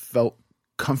 Yeah. I've felt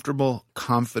comfortable,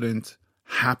 confident,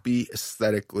 happy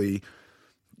aesthetically.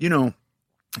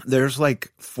 There's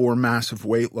like for massive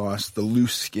weight loss, the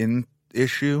loose skin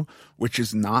issue, which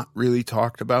is not really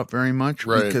talked about very much,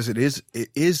 right? Because it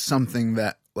is something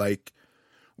that, like,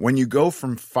 when you go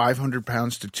from 500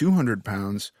 pounds to 200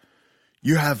 pounds,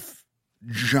 you have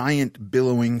giant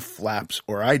billowing flaps,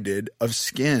 or I did, of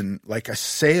skin, like a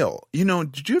sail.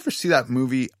 Did you ever see that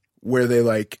movie where they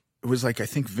it was I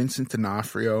think Vincent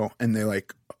D'Onofrio, and they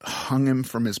hung him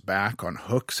from his back on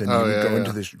hooks, and he would go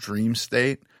into this dream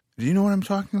state? Do you know what I'm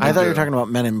talking about? I thought you were talking about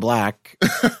Men in Black.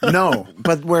 No.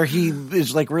 But where he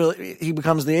is he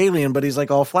becomes the alien, but he's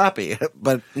all flappy.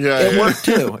 But it worked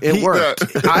too. It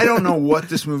worked. I don't know what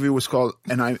this movie was called.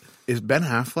 And is Ben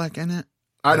Affleck in it?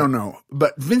 I don't know.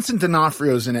 But Vincent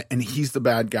D'Onofrio's in it, and he's the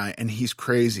bad guy, and he's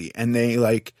crazy. And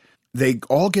they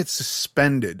all get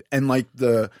suspended. And like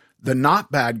the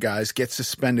not bad guys get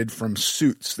suspended from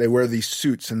suits. They wear these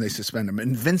suits and they suspend them.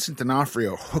 And Vincent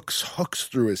D'Onofrio hooks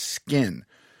through his skin,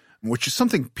 which is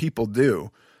something people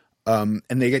do. And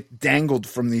they get dangled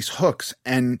from these hooks.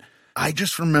 And I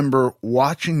just remember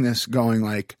watching this going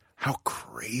like, how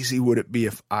crazy would it be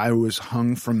if I was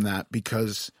hung from that?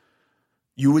 Because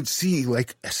you would see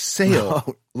like a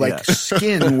sail,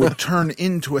 skin would turn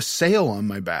into a sail on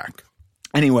my back.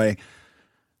 Anyway,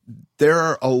 there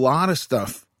are a lot of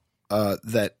stuff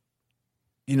that,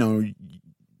 you know,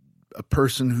 a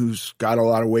person who's got a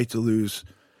lot of weight to lose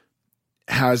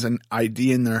has an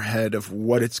idea in their head of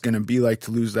what it's going to be like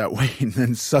to lose that weight. And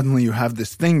then suddenly you have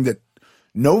this thing that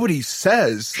nobody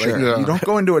says. Like, you don't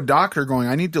go into a doctor going,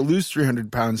 I need to lose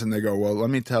 300 pounds. And they go, well, let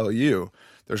me tell you,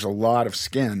 there's a lot of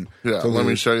skin. Yeah, let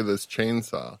me show you this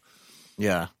chainsaw.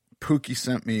 Yeah. Pookie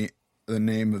sent me the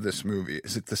name of this movie.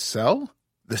 Is it The Cell?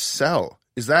 The Cell.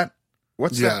 Is that,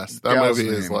 what's that? Yes, that movie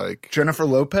is like... Jennifer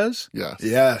Lopez? Yes.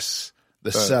 Yes,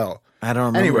 The Cell. I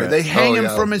don't remember. Anyway, they hang him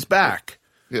from his back.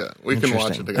 Yeah, we can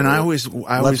watch it together. And I always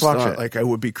thought like I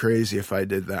would be crazy if I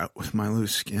did that with my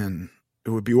loose skin. It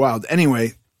would be wild.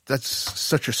 Anyway, that's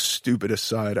such a stupid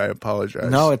aside. I apologize.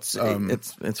 No, it's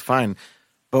fine.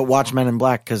 But watch Men in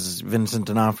Black because Vincent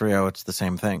D'Onofrio, it's the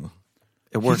same thing.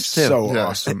 It works he's too. So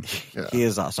awesome. He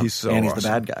is awesome. He's so and he's awesome. the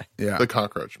bad guy. Yeah, the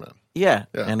cockroach man. Yeah,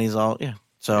 and he's all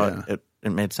So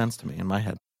it made sense to me in my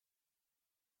head.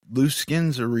 Loose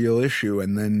skin's a real issue,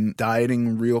 and then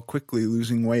dieting real quickly,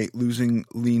 losing weight, losing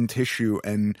lean tissue,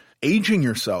 and aging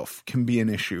yourself can be an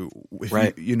issue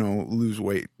if you lose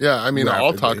weight. Yeah, I mean, rapidly.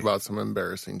 I'll talk about some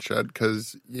embarrassing shit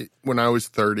because when I was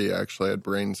 30, I actually had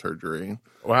brain surgery.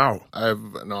 Wow. I have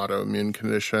an autoimmune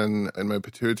condition in my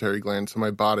pituitary gland, so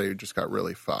my body just got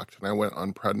really fucked. And I went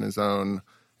on prednisone,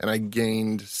 and I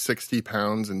gained 60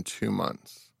 pounds in 2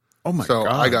 months. Oh, my God. So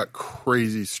I got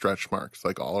crazy stretch marks,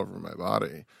 like, all over my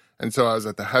body. And so I was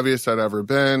at the heaviest I'd ever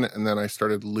been, and then I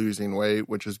started losing weight,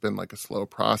 which has been like a slow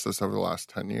process over the last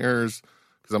 10 years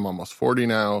because I'm almost 40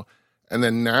 now. And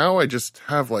then now I just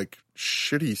have like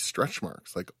shitty stretch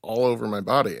marks like all over my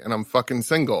body, and I'm fucking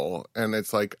single. And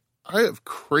it's like, I have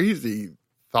crazy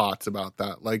thoughts about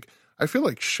that. Like, I feel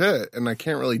like shit, and I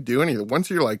can't really do anything. Once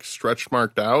you're like stretch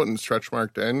marked out and stretch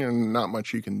marked in, there's not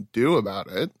much you can do about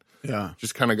it. Yeah.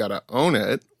 Just kind of got to own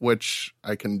it, which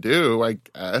I can do, I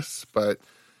guess. But,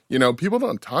 you know, people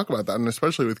don't talk about that, and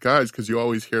especially with guys, because you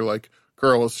always hear like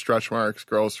girls stretch marks.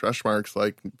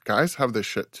 Like, guys have this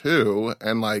shit too,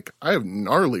 and like I have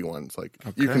gnarly ones. Like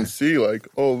you can see like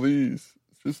all these,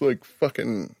 it's just like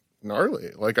fucking gnarly.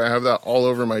 Like I have that all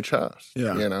over my chest.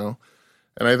 Yeah, you know.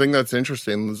 And I think that's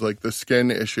interesting. Is like the skin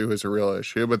issue is a real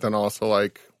issue, but then also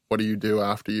like, what do you do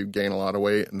after you gain a lot of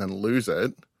weight and then lose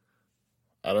it?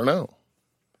 I don't know.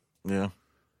 Yeah,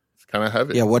 it's kind of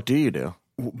heavy. Yeah, what do you do?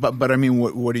 But I mean,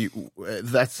 what do you?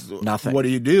 That's nothing. What do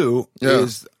you do?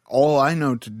 Is all I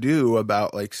know to do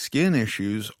about like skin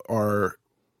issues are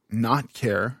not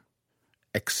care,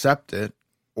 accept it,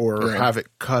 or have it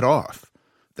cut off.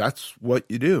 That's what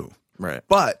you do. Right.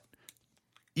 But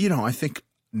you know, I think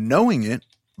knowing it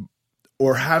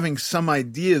or having some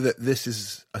idea that this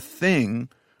is a thing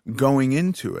going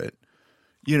into it,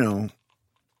 you know,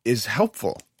 is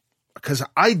helpful, because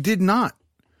I didn't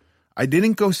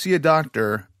go see a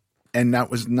doctor, and that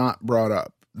was not brought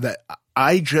up. That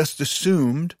I just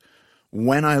assumed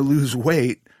when I lose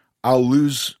weight,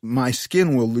 my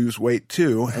skin will lose weight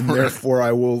too, and therefore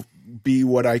I will be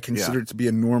what I consider to be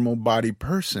a normal body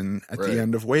person at the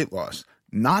end of weight loss.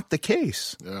 Not the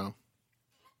case. Yeah.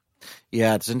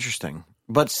 Yeah, it's interesting.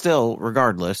 But still,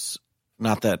 regardless,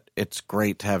 not that it's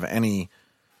great to have any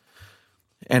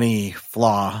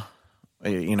flaw,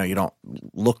 you know, you don't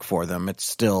look for them. It's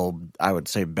still, I would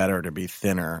say, better to be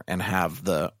thinner and have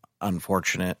the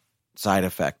unfortunate side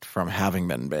effect from having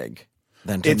been big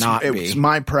than to not be. It's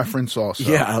my preference also.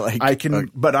 Yeah, like I can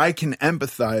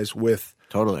empathize with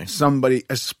somebody,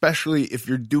 especially if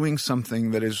you're doing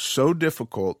something that is so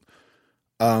difficult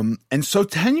and so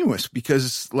tenuous,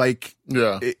 because like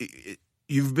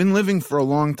you've been living for a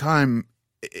long time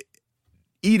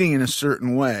eating in a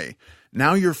certain way.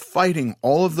 Now you're fighting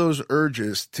all of those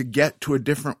urges to get to a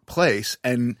different place,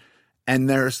 and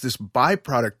there's this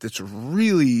byproduct that's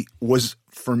really was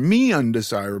for me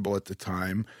undesirable at the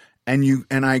time, and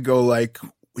I go like,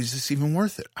 is this even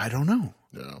worth it? I don't know.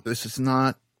 Yeah. This is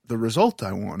not the result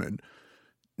I wanted.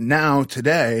 Now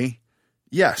today,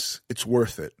 yes, it's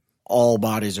worth it. all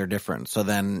bodies are different. So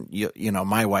then, you know,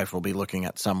 my wife will be looking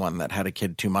at someone that had a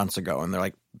kid 2 months ago and they're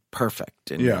like,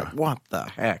 perfect. And you're like, what the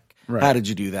heck? Right. How did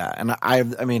you do that? And I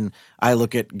mean, I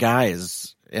look at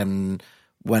guys and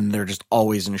when they're just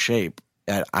always in shape,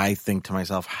 I think to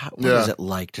myself, what is it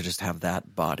like to just have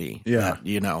that body? Yeah. That,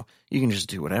 you know, you can just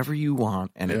do whatever you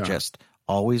want and it just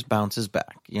always bounces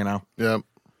back, you know? Yeah.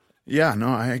 Yeah, no,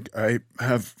 I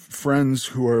have friends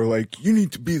who are like, you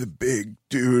need to be the big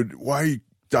dude. Why are you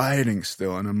dieting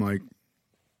still? And I'm like,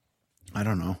 I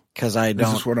don't know. Because I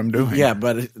don't. This is what I'm doing. Yeah,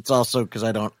 but it's also because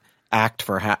I don't act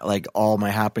for, like, all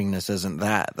my happiness isn't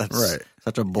that. That's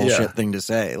such a bullshit thing to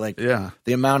say. Like,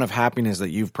 the amount of happiness that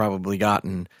you've probably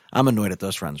gotten, I'm annoyed at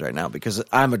those friends right now because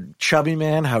I'm a chubby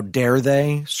man. How dare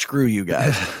they? Screw you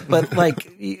guys. But, like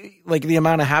the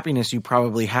amount of happiness you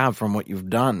probably have from what you've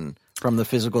done from the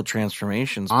physical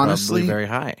transformations, honestly, probably very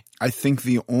high. I think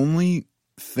the only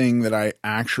thing that I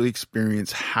actually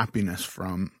experience happiness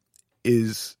from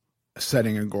is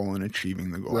setting a goal and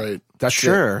achieving the goal. Right. That's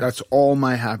it. That's all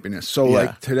my happiness. So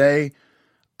like today,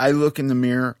 I look in the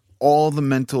mirror, all the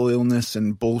mental illness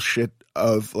and bullshit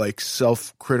of like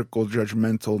self-critical,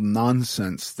 judgmental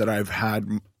nonsense that I've had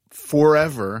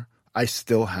forever, I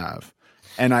still have.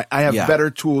 And I have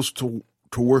better tools to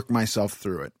work myself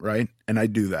through it, right? And I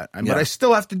do that. But I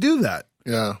still have to do that.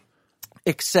 Yeah.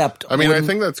 Except, I mean, I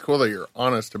think that's cool that you're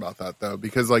honest about that, though,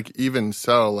 because, like, even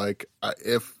so, like,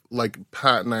 if, like,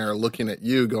 Pat and I are looking at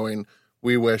you going,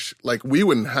 we wish, like, we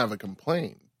wouldn't have a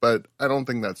complaint, but I don't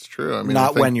think that's true. I mean,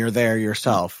 not when you're there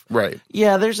yourself. Right.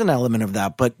 Yeah, there's an element of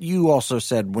that, but you also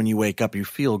said when you wake up, you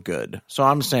feel good. So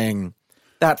I'm saying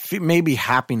that maybe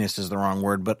happiness is the wrong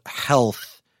word, but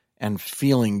health and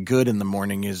feeling good in the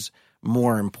morning is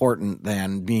more important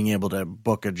than being able to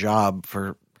book a job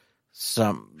for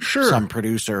some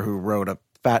producer who wrote a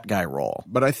fat guy role.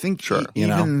 But I think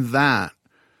even that,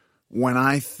 when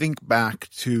I think back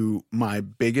to my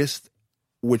biggest,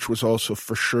 which was also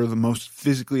for sure the most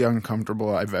physically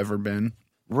uncomfortable I've ever been.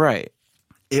 Right.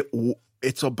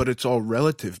 It's all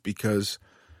relative because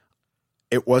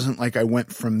it wasn't like I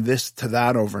went from this to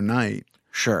that overnight.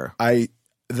 Sure.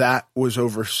 That was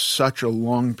over such a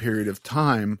long period of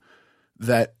time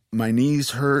that my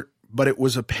knees hurt, but it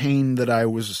was a pain that I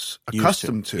was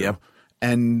accustomed to. Yep.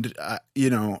 And, I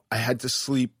had to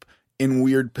sleep in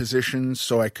weird positions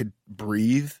so I could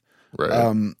breathe.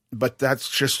 Right. But that's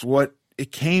just what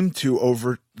it came to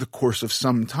over the course of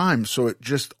some time. So it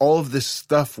just, all of this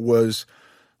stuff was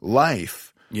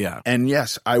life. Yeah. And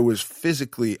yes, I was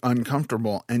physically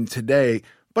uncomfortable. And today,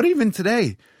 but even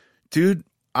today, dude,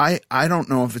 I don't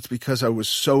know if it's because I was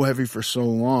so heavy for so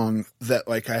long that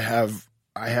like I have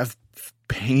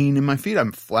pain in my feet.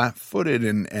 I'm flat-footed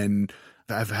and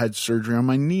I've had surgery on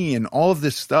my knee and all of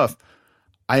this stuff.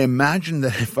 I imagine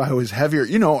that if I was heavier,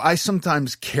 I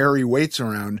sometimes carry weights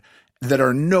around that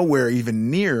are nowhere even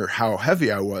near how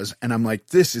heavy I was. And I'm like,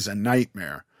 this is a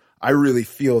nightmare. I really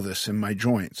feel this in my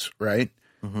joints, right?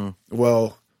 Mm-hmm.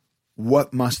 Well,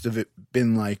 what must have it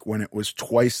been like when it was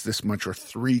twice this much or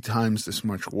 3 times this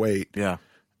much weight? Yeah.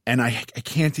 And I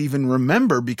can't even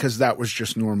remember because that was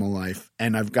just normal life.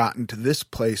 And I've gotten to this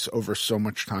place over so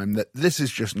much time that this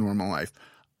is just normal life.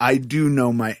 I do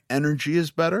know my energy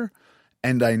is better.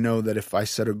 And I know that if I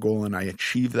set a goal and I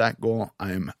achieve that goal,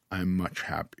 I'm much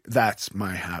happy. That's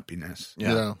my happiness.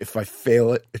 Yeah. If I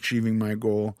fail at achieving my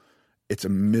goal, it's a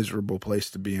miserable place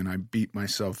to be. And I beat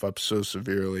myself up so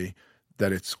severely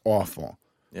that it's awful.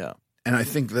 Yeah. And I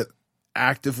think that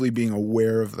actively being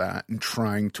aware of that and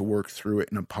trying to work through it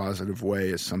in a positive way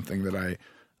is something that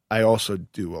I also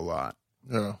do a lot.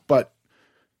 Yeah. But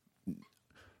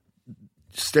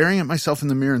staring at myself in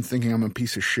the mirror and thinking I'm a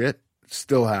piece of shit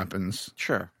still happens.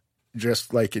 Sure.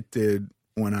 Just like it did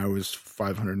when I was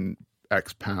 500x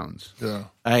pounds. Yeah.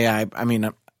 I mean,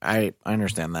 I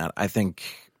understand that. I think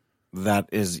that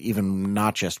is even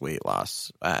not just weight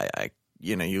loss.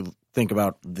 You think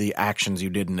about the actions you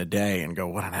did in a day and go,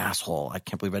 what an asshole. I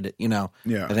can't believe I did,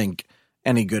 Yeah. I think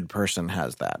any good person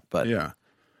has that. But yeah.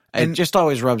 It just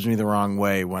always rubs me the wrong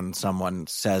way when someone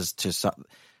says to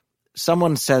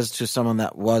someone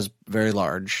that was very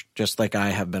large, just like I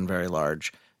have been very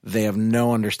large, they have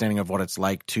no understanding of what it's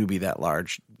like to be that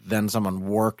large. Then someone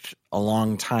worked a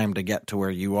long time to get to where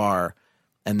you are,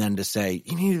 and then to say,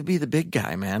 you need to be the big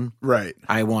guy, man. Right.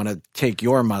 I want to take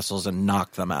your muscles and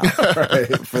knock them out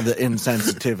for the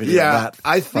insensitivity of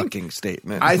that fucking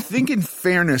statement. I think in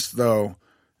fairness, though,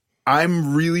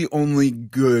 I'm really only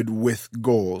good with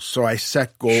goals. So I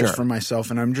set goals for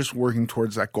myself, and I'm just working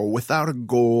towards that goal. Without a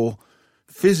goal,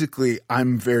 physically,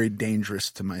 I'm very dangerous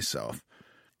to myself.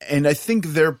 And I think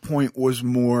their point was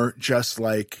more just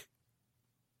like,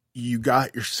 you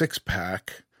got your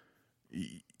 6-pack,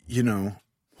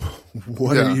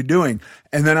 what are you doing?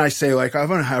 And then I say, like, I'm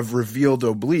going to have revealed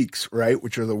obliques, right?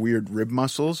 Which are the weird rib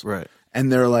muscles. Right.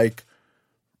 And they're like,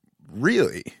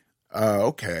 really?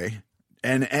 Okay.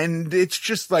 And it's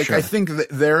just like, I think that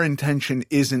their intention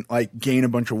isn't like gain a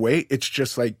bunch of weight. It's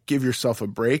just like give yourself a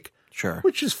break. Sure.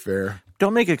 Which is fair.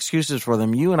 Don't make excuses for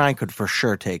them. You and I could for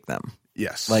sure take them.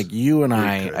 Yes. Like you and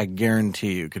I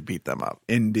guarantee you could beat them up.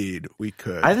 Indeed, we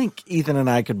could. I think Ethan and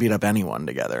I could beat up anyone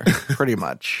together, pretty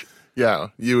much. Yeah,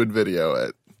 you would video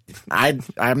it.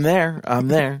 I'm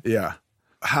there. Yeah.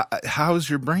 How's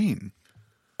your brain?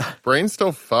 Brain's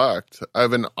still fucked. I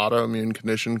have an autoimmune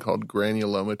condition called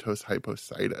granulomatous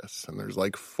hypositis, and there's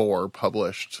like 4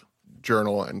 published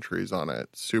journal entries on it.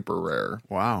 Super rare.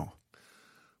 Wow.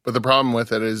 But the problem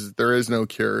with it is there is no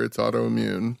cure. It's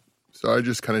autoimmune. So I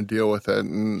just kind of deal with it.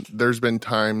 And there's been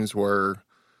times where,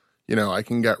 I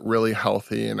can get really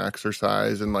healthy and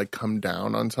exercise and like come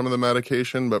down on some of the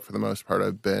medication. But for the most part,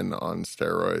 I've been on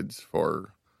steroids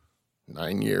for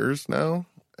 9 years now.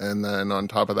 And then on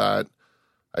top of that,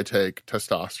 I take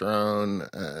testosterone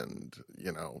and,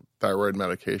 thyroid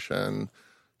medication.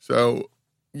 So,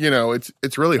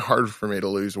 it's really hard for me to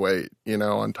lose weight,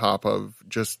 on top of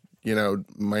just,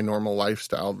 my normal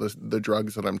lifestyle. The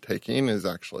drugs that I'm taking is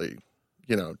actually,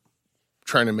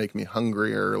 trying to make me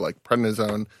hungrier, like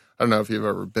prednisone. I don't know if you've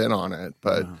ever been on it,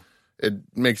 but it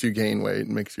makes you gain weight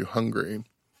and makes you hungry.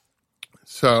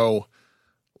 So,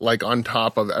 like, on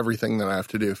top of everything that I have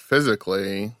to do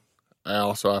physically, I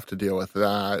also have to deal with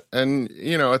that. And,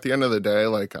 at the end of the day,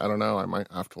 like, I don't know, I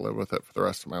might have to live with it for the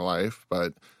rest of my life.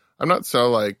 But I'm not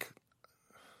so, like,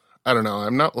 I don't know,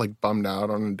 I'm not, like, bummed out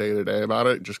on a day-to-day about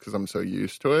it just because I'm so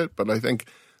used to it. But I think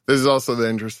this is also the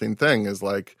interesting thing is,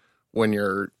 like, when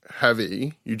you're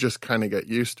heavy, you just kind of get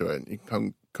used to it. You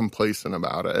become complacent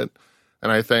about it.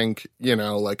 And I think,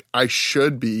 like, I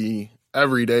should be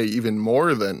every day, even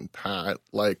more than Pat,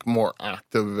 like more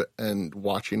active and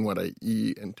watching what I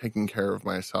eat and taking care of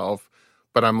myself.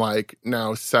 But I'm like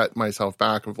now set myself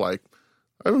back of like,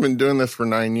 I haven't been doing this for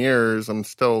 9 years. I'm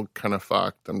still kind of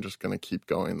fucked. I'm just going to keep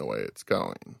going the way it's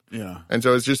going. Yeah. And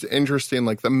so it's just interesting.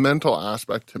 Like the mental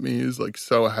aspect to me is like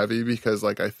so heavy because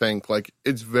like, I think like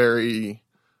it's very,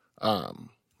 I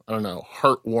don't know,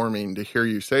 heartwarming to hear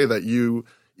you say that you,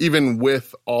 even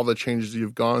with all the changes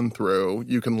you've gone through,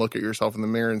 you can look at yourself in the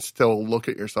mirror and still look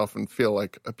at yourself and feel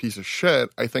like a piece of shit.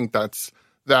 I think that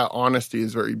honesty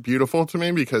is very beautiful to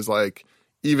me because like,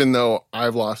 even though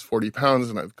I've lost 40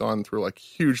 pounds and I've gone through like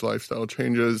huge lifestyle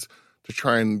changes to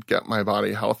try and get my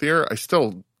body healthier, I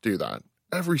still do that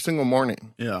every single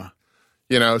morning. Yeah.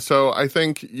 So I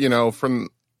think,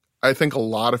 I think a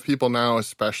lot of people now,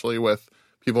 especially with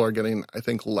people are getting, I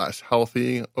think, less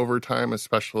healthy over time,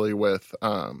 especially with,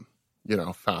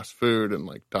 fast food and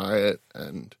like diet,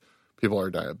 and people are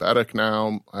diabetic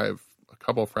now. I have a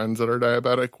couple of friends that are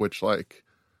diabetic, which like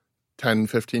 10,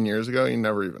 15 years ago, you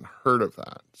never even heard of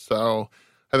that. So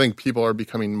I think people are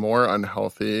becoming more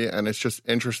unhealthy, and it's just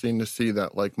interesting to see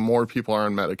that like more people are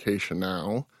on medication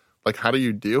now. Like, how do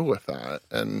you deal with that?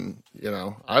 And,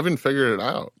 I haven't figured it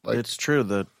out. Like, it's true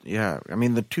that, I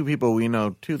mean, the 2 people we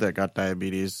know, too, that got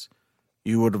diabetes,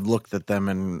 you would have looked at them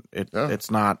and it's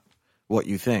not what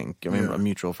you think. I mean, a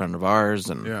mutual friend of ours,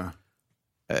 and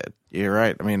you're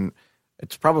right. I mean,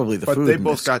 it's probably the food. But they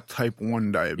both got type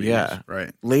 1 diabetes,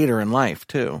 right? Later in life,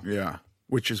 too. Yeah,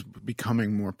 which is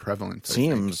becoming more prevalent.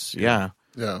 Seems, yeah.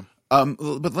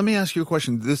 But let me ask you a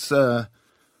question. This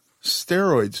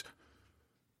steroids,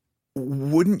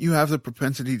 wouldn't you have the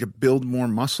propensity to build more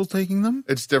muscle taking them?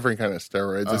 It's different kind of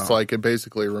steroids. Oh. It's like it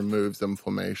basically removes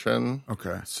inflammation.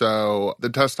 Okay. So the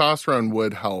testosterone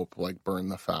would help like burn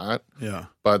the fat. Yeah.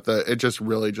 But it just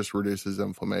really just reduces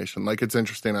inflammation. Like it's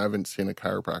interesting. I haven't seen a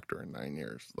chiropractor in 9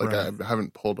 years. Like I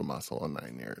haven't pulled a muscle in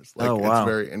 9 years. Like it's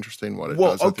very interesting what it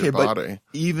does with your body. But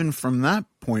even from that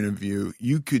point of view,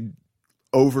 you could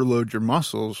overload your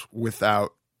muscles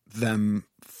without them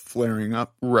flaring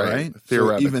up, right?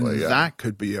 Theoretically, so even that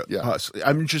could be a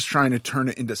I'm just trying to turn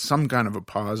it into some kind of a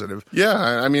positive. Yeah,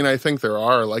 I mean, I think there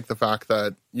are, like the fact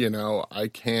that, I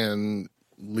can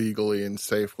legally and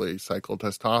safely cycle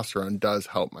testosterone does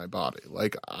help my body.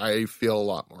 Like, I feel a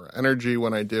lot more energy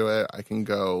when I do it. I can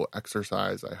go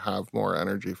exercise. I have more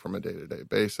energy from a day-to-day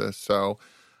basis. So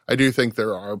I do think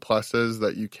there are pluses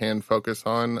that you can focus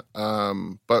on.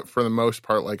 But for the most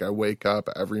part, like I wake up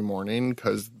every morning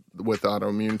because with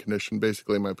autoimmune condition,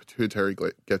 basically my pituitary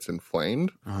gets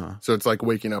inflamed. So it's like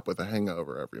waking up with a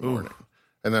hangover every morning.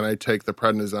 And then I take the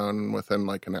prednisone, and within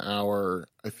like an hour,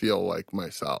 I feel like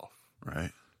myself.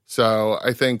 Right. So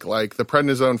I think like the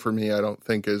prednisone for me, I don't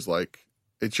think is like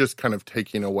it's just kind of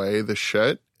taking away the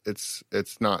shit. It's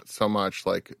not so much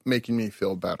like making me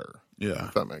feel better. Yeah.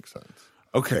 If that makes sense.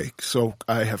 Okay, so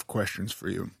I have questions for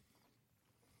you.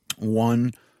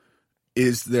 One,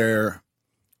 is there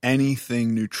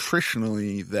anything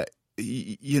nutritionally that,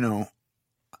 you know,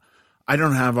 I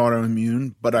don't have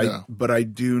autoimmune, but I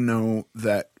do know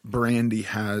that Brandy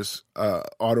has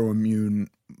autoimmune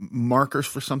markers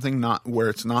for something, not where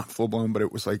it's not full blown, but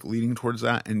it was like leading towards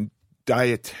that. And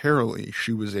dietarily,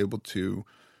 she was able to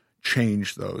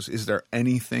change those. Is there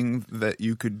anything that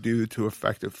you could do to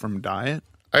affect it from diet?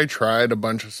 I tried a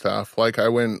bunch of stuff. Like I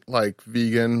went like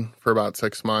vegan for about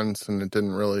 6 months and it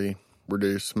didn't really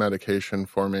reduce medication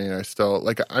for me. I still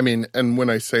like, I mean, and when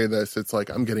I say this, it's like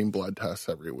I'm getting blood tests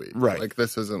every week. Right. Like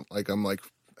this isn't like I'm like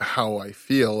how I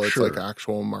feel. It's sure. like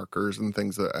actual markers and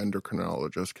things that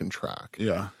endocrinologists can track.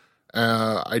 Yeah.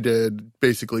 I did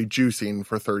basically juicing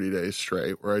for 30 days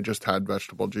straight where I just had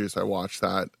vegetable juice. I watched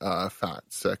that Fat,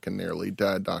 Sick, and Nearly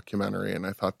Dead documentary, and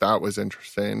I thought that was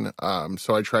interesting.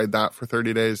 So I tried that for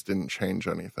 30 days, didn't change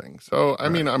anything. So, I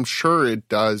mean, I'm sure it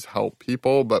does help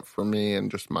people, but for me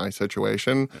and just my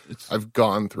situation, I've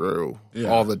gone through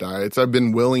all the diets. I've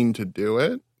been willing to do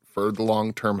it for the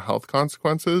long-term health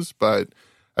consequences, but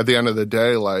at the end of the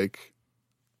day, like,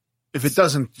 If it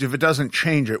doesn't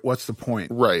change it, what's the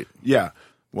point? Right. Yeah.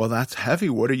 Well, that's heavy.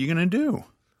 What are you going to do?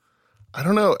 I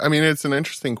don't know. I mean, it's an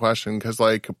interesting question because,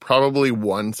 like, probably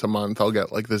once a month I'll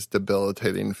get, like, this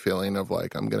debilitating feeling of,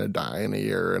 like, I'm going to die in a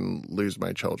year and lose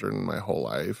my children my whole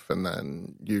life. And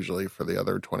then usually for the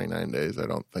other 29 days, I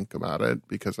don't think about it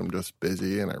because I'm just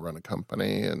busy and I run a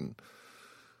company and...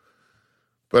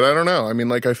 But I don't know. I mean,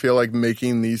 like, I feel like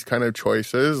making these kind of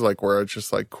choices, like, where it's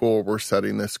just like, cool, we're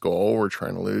setting this goal. We're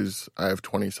trying to lose. I have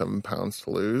 27 pounds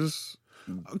to lose.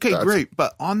 Okay, great.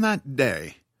 But on that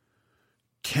day,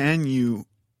 can you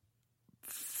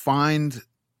find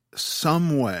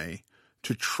some way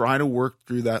to try to work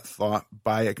through that thought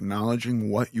by acknowledging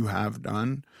what you have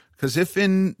done? Because if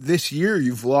in this year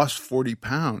you've lost 40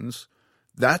 pounds,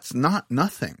 that's not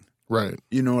nothing. Right.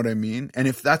 You know what I mean? And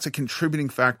if that's a contributing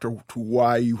factor to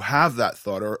why you have that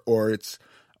thought, or it's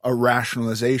a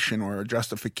rationalization or a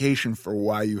justification for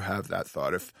why you have that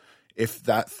thought, if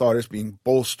that thought is being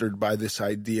bolstered by this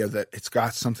idea that it's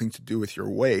got something to do with your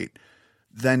weight,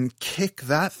 then kick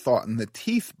that thought in the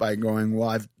teeth by going,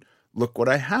 well, look what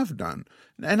I have done.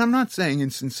 And I'm not saying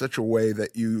it's in such a way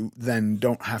that you then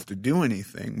don't have to do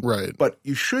anything. Right. But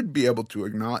you should be able to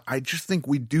acknowledge. I just think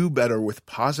we do better with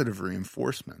positive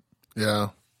reinforcement. Yeah.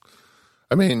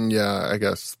 I mean, yeah, I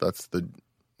guess that's the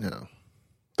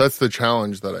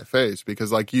challenge that I face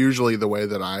because, like, usually the way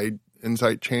that I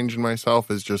insight change in myself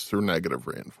is just through negative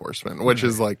reinforcement, which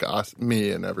is like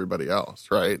me and everybody else,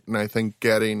 right? And I think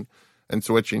getting and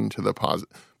switching to the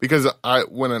positive, because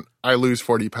when I lose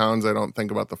 40 pounds, I don't think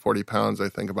about the 40 pounds. I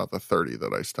think about the 30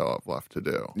 that I still have left to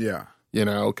do. Yeah. You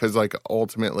know, because, like,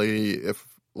 ultimately, if,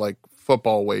 like,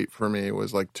 football weight for me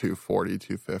was like 240,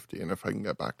 250. And if I can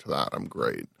get back to that, I'm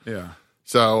great. Yeah.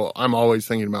 So I'm always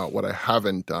thinking about what I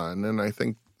haven't done. And I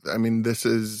think, I mean, this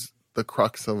is the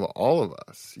crux of all of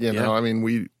us. You know, I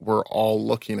mean, we're all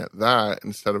looking at that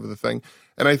instead of the thing.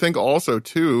 And I think also,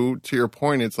 too, to your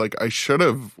point, it's like I should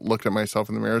have looked at myself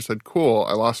in the mirror and said, cool,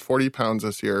 I lost 40 pounds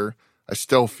this year. I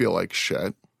still feel like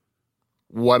shit.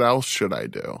 What else should I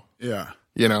do? Yeah.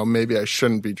 You know, maybe I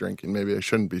shouldn't be drinking. Maybe I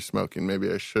shouldn't be smoking. Maybe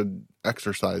I should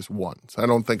exercise once. I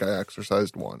don't think I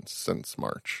exercised once since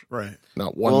March. Right.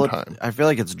 Not one time. I feel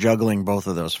like it's juggling both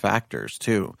of those factors,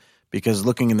 too. Because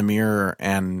looking in the mirror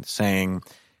and saying,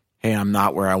 hey, I'm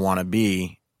not where I want to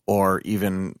be, or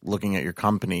even looking at your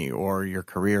company or your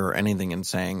career or anything and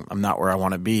saying, I'm not where I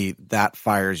want to be, that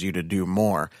fires you to do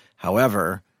more.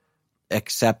 However,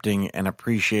 accepting and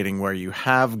appreciating where you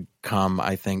have come,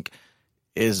 I think,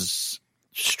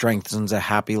 strengthens a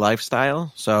happy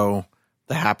lifestyle. So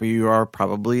the happier you are,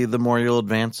 probably the more you'll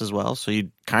advance as well. So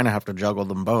you kind of have to juggle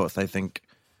them both, I think.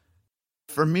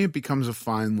 For me, it becomes a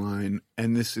fine line,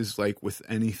 and this is like with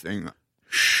anything,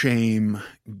 shame,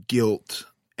 guilt,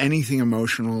 anything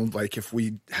emotional. Like if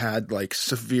we had like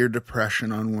severe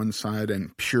depression on one side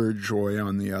and pure joy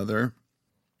on the other,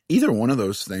 either one of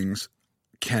those things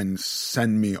can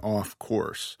send me off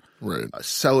course. Right. A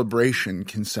celebration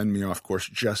can send me off course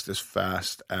just as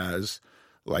fast as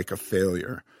like a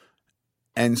failure.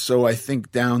 And so I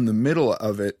think down the middle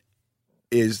of it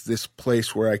is this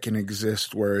place where I can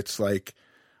exist, where it's like,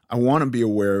 I want to be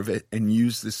aware of it and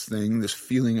use this thing, this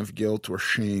feeling of guilt or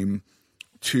shame,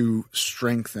 to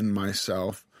strengthen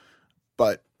myself.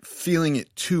 But feeling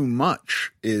it too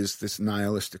much is this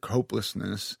nihilistic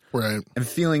hopelessness. Right. And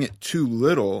feeling it too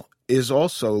little is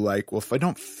also like, well, if I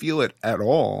don't feel it at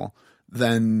all,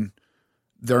 then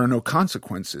there are no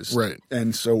consequences. Right.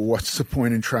 And so what's the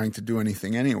point in trying to do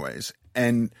anything anyways?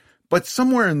 But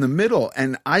somewhere in the middle,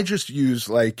 and I just use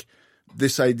like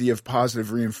this idea of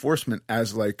positive reinforcement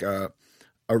as like a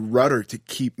rudder to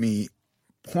keep me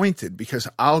pointed, because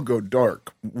I'll go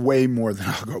dark way more than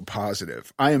I'll go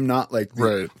positive. I am not like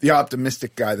the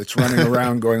optimistic guy that's running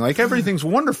around going like, everything's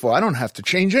wonderful, I don't have to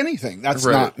change anything. That's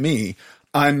not me.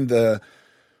 I'm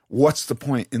what's the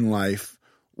point in life?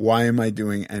 Why am I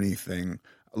doing anything?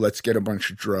 Let's get a bunch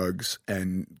of drugs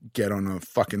and get on a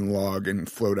fucking log and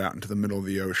float out into the middle of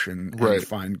the ocean and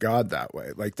find God that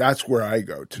way. Like, that's where I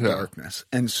go to darkness.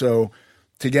 And so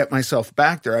to get myself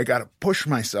back there, I got to push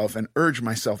myself and urge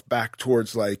myself back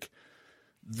towards like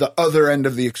the other end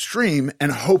of the extreme.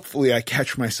 And hopefully I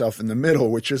catch myself in the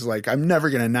middle, which is like, I'm never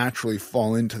going to naturally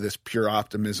fall into this pure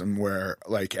optimism where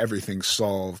like everything's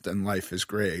solved and life is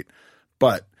great.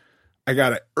 But I got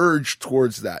to urge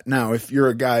towards that. Now, if you're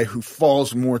a guy who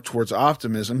falls more towards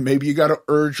optimism, maybe you got to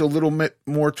urge a little bit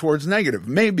more towards negative.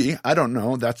 Maybe. I don't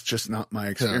know. That's just not my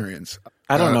experience.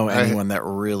 I don't know anyone that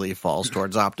really falls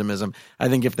towards optimism. I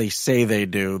think if they say they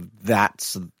do,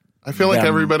 that's I feel like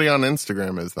everybody on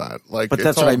Instagram is that. Like, but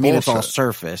that's what I mean. Bullshit. It's all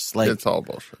surface. Like, it's all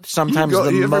bullshit. Sometimes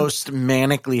the most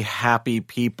manically happy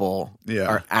people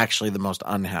are actually the most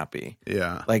unhappy.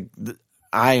 Yeah. Like,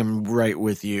 I am right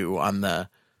with you on the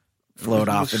float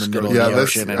off in the middle of the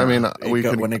ocean. I mean, I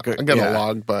got a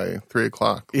log by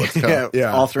 3:00. Let's go.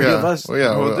 All three of us. Well,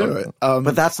 yeah, we'll do it.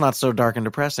 But that's not so dark and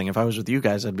depressing. If I was with you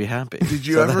guys, I'd be happy. Did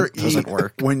you ever eat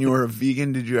when you were a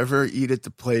vegan? Did you ever eat at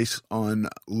the place on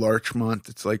Larchmont?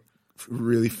 It's like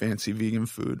really fancy vegan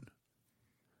food.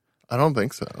 I don't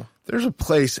think so. There's a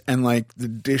place, and like the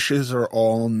dishes are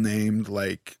all named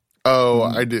like. Oh,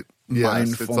 I did.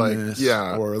 Mindfulness, it's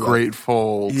like, or like,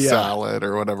 grateful salad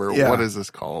or whatever. What is this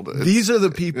called? These are the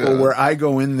people where I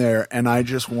go in there and I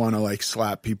just want to like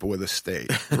slap people with a steak.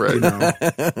 Right. You know?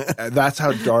 That's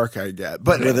how dark I get.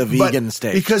 But with a vegan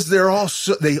steak, because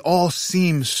they all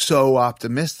seem so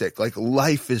optimistic. Like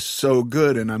life is so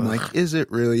good, and I'm like, is it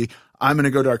really? I'm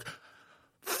gonna go dark.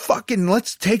 Fucking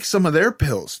let's take some of their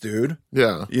pills, dude.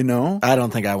 Yeah. You know? I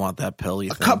don't think I want that pill,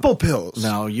 Ethan. A couple pills.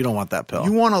 No, you don't want that pill.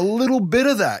 You want a little bit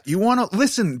of that. You want to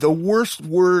listen, the worst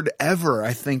word ever,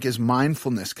 I think, is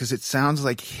mindfulness, because it sounds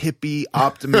like hippie,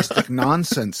 optimistic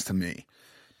nonsense to me.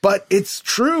 But it's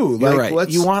true. You're right.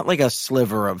 You want like a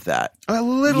sliver of that. A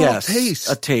little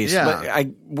taste. A taste. Yeah.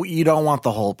 But you don't want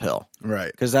the whole pill.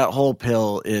 Right. Because that whole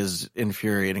pill is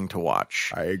infuriating to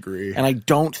watch. I agree. And I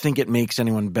don't think it makes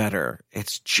anyone better.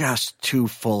 It's just too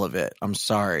full of it. I'm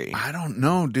sorry. I don't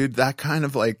know, dude. That kind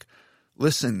of like,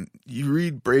 listen, you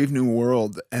read Brave New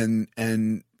World and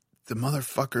the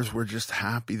motherfuckers were just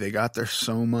happy. They got their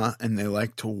soma and they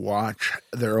like to watch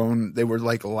their own. They were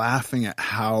like laughing at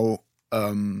how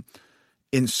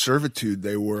in servitude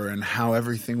they were and how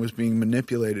everything was being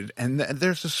manipulated. And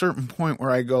there's a certain point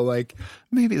where I go like,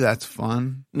 maybe that's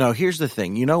fun. No, here's the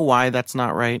thing. You know why that's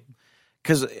not right?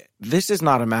 Because this is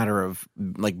not a matter of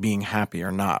like being happy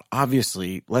or not.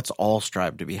 Obviously, let's all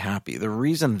strive to be happy. The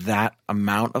reason that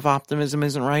amount of optimism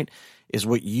isn't right is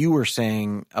what you were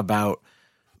saying about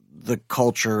the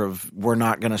culture of we're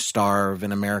not going to starve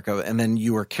in America. And then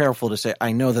you were careful to say,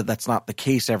 I know that that's not the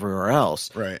case everywhere else.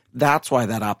 Right. That's why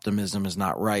that optimism is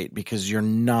not right, because you're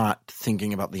not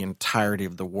thinking about the entirety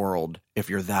of the world. If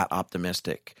you're that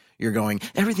optimistic, you're going,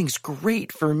 everything's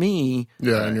great for me.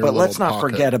 Yeah. But let's not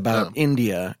forget about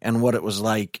India and what it was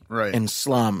like in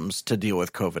slums to deal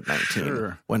with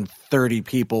COVID-19 when 30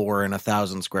 people were in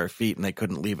 1,000 square feet and they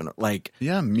couldn't leave.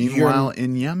 Meanwhile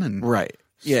in Yemen. Right.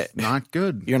 Yeah, not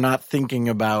good. You're not thinking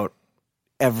about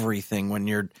everything when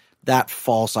you're that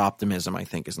false optimism. I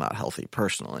think is not healthy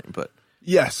personally, but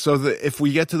yes. So if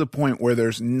we get to the point where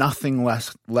there's nothing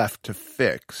left to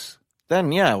fix,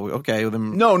 then okay.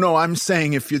 Then no. I'm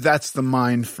saying that's the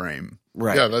mind frame,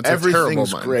 right? Yeah, that's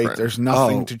everything's great. Frame. There's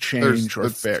nothing to change or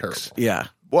fix. Terrible. Yeah.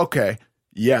 Okay.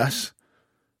 Yes,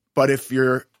 but if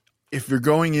you're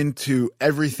going into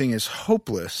everything is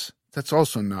hopeless. That's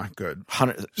also not good.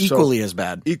 Equally as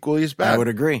bad. Equally as bad. I would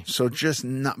agree. So just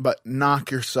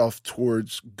knock yourself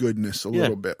towards goodness a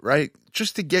little bit, right?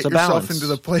 Just to get yourself into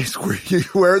the place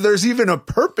where there's even a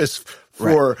purpose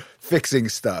for fixing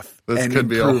stuff. This could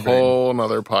be a whole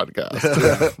nother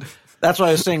podcast. That's why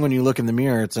I was saying when you look in the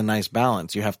mirror, it's a nice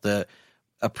balance. You have to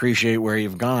appreciate where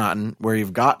you've gotten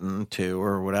to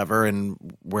or whatever,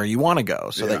 and where you want to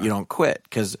go so that you don't quit.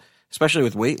 Because especially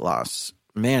with weight loss,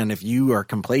 man, if you are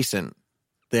complacent,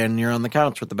 then you're on the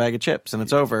couch with the bag of chips and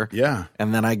it's over. Yeah.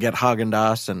 And then I get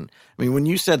Haagen-Dazs. And I mean, when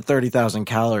you said 30,000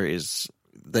 calories,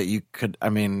 that you could,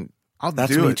 I'll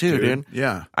that's do me it, too, dude.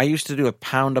 Yeah. I used to do a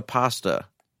pound of pasta.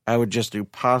 I would just do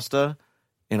pasta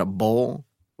in a bowl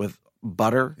with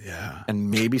butter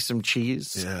and maybe some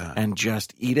cheese and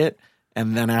just eat it.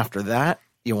 And then after that,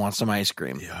 you want some ice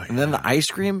cream. And then the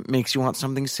ice cream makes you want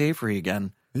something savory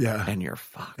again. Yeah. And you're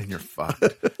fucked.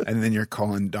 And then you're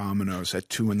calling Domino's at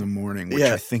 2 a.m, which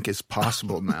I think is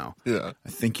possible now. Yeah. I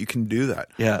think you can do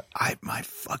that. Yeah. My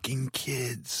fucking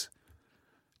kids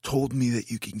told me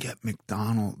that you can get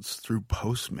McDonald's through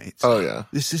Postmates. Oh, yeah.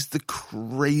 This is the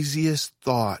craziest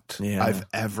thought I've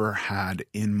ever had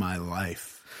in my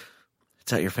life.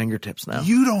 It's at your fingertips now.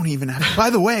 You don't even have, by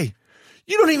the way,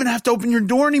 you don't even have to open your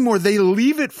door anymore. They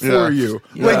leave it for you.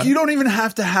 Yeah. Like, you don't even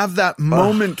have to have that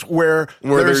moment where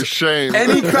there's shame.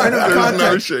 Any kind of contact.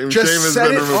 No shame. Just shame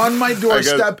set it on my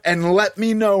doorstep and let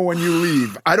me know when you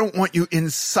leave. I don't want you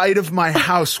inside of my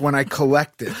house when I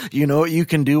collect it. You know what you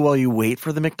can do while you wait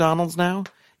for the McDonald's now?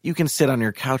 You can sit on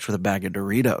your couch with a bag of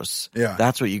Doritos. Yeah.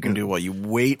 That's what you can do while you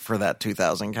wait for that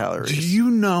 2,000 calories. Do you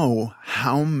know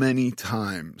how many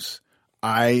times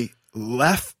I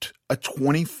left a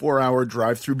 24-hour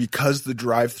drive-through because the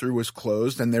drive-through was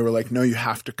closed and they were like, no, you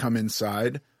have to come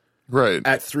inside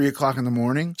at 3 o'clock in the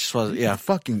morning? Yeah.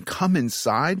 Fucking come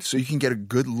inside so you can get a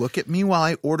good look at me while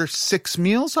I order 6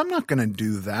 meals? I'm not going to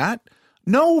do that.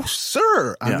 No,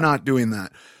 sir. I'm not doing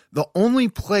that. The only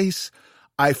place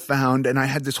I found, and I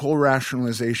had this whole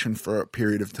rationalization for a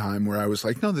period of time where I was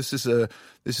like, no, this is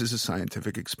a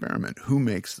scientific experiment. Who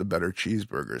makes the better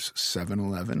cheeseburgers,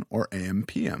 7-Eleven or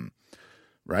AM/PM?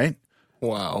 Right?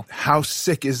 Wow. How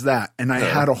sick is that? And I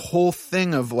had a whole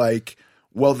thing of like,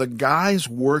 well, the guys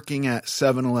working at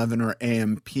 7-Eleven or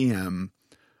AM/PM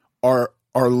are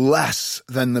less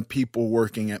than the people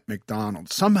working at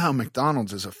McDonald's. Somehow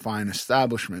McDonald's is a fine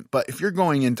establishment, but if you're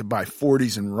going in to buy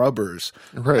 40s and rubbers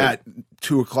at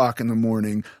 2 o'clock in the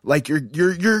morning, like you're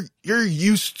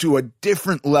used to a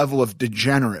different level of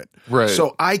degenerate. Right.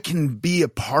 So I can be a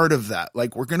part of that.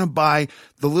 Like, we're going to buy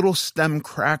the little stem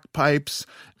crack pipes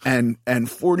and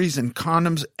 40s and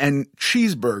condoms and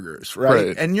cheeseburgers,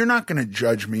 right? And you're not going to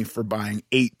judge me for buying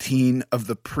 18 of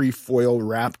the pre-foil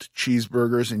wrapped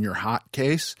cheeseburgers in your hot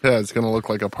case. Yeah, it's going to look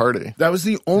like a party. That was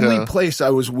the only place I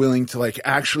was willing to like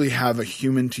actually have a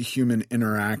human to human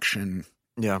interaction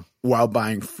while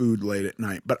buying food late at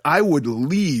night. But I would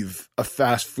leave a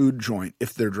fast food joint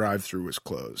if their drive-through was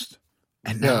closed.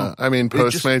 And now, I mean,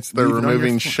 Postmates, they're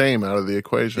removing shame out of the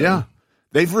equation. Yeah.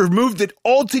 They've removed it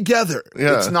altogether.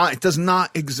 Yeah. It does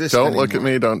not exist Don't anymore. look at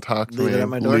me. Don't talk to me. Leave it on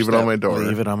my Leave it on my door.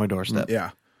 Leave it on my doorstep.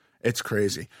 Yeah. It's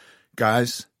crazy.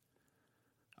 Guys,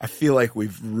 I feel like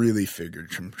we've really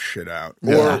figured some shit out.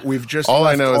 Yeah. Or we've just all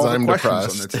I left know is all the I'm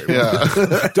questions depressed. on the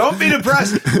table. Yeah. Don't be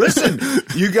depressed. Listen,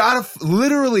 you gotta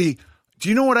literally, do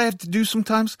you know what I have to do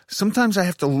sometimes? Sometimes I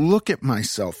have to look at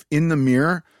myself in the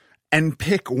mirror and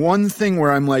pick one thing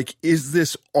where I'm like, is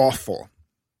this awful?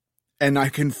 And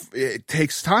it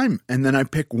takes time. And then I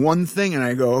pick one thing and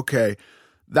I go, okay,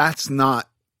 that's not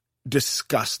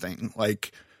disgusting.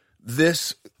 Like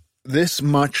this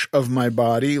much of my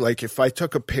body, like if I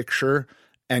took a picture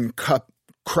and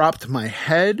cropped my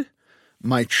head,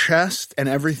 my chest and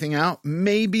everything out,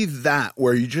 maybe that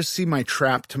where you just see my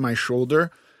trap to my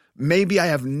shoulder, maybe I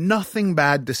have nothing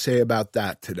bad to say about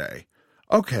that today.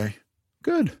 Okay,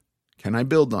 good. Can I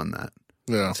build on that?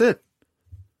 Yeah. That's it.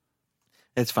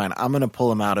 It's fine. I'm going to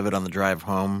pull him out of it on the drive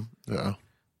home. Yeah.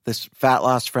 This Fat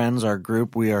Lost Friends, our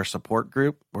group, we are a support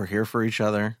group. We're here for each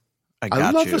other.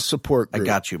 I love you. a support group. I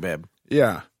got you, babe.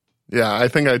 Yeah. Yeah, I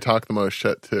think I talk the most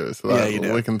shit too. So you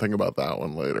do. we can think about that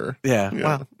one later. Yeah.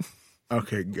 Well,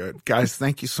 okay, good. Guys,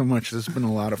 thank you so much. This has been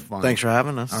a lot of fun. thanks for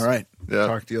having us. All right. Yeah.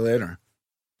 Talk to you later.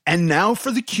 And now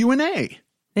for the Q&A.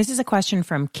 This is a question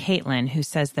from Caitlin, who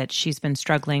says that she's been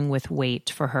struggling with weight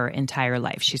for her entire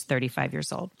life. She's 35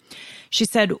 years old. She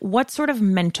said, what sort of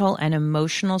mental and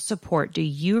emotional support do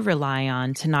you rely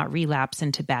on to not relapse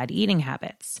into bad eating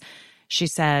habits? She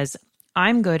says,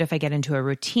 I'm good if I get into a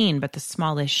routine, but the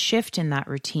smallest shift in that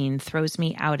routine throws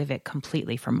me out of it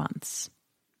completely for months.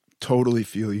 Totally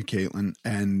feel you, Caitlin,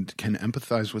 and can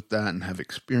empathize with that and have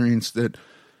experienced it.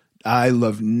 I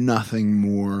love nothing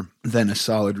more than a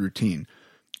solid routine.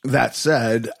 That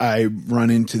said, I run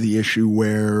into the issue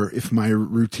where if my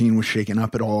routine was shaken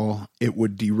up at all, it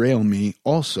would derail me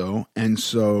also. And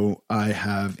so I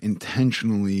have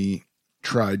intentionally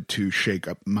tried to shake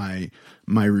up my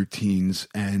routines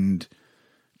and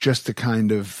just to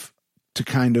kind of,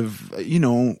 you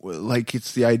know, like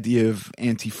it's the idea of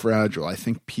anti-fragile. I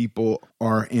think people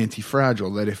are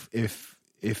anti-fragile, that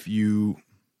if you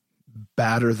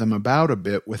batter them about a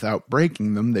bit without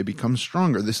breaking them, they become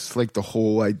stronger. This is like the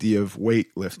whole idea of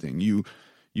weightlifting.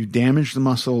 You damage the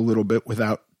muscle a little bit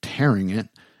without tearing it,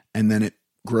 and then it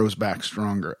grows back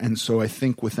stronger. And so I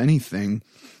think with anything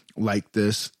like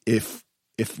this, if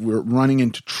we're running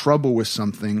into trouble with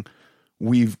something,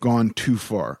 we've gone too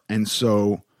far. And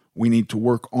so we need to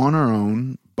work on our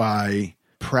own by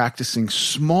practicing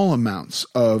small amounts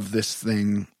of this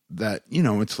thing that, you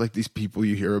know, it's like these people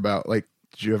you hear about, like,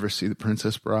 did you ever see The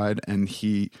Princess Bride? And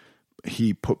he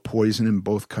put poison in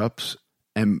both cups,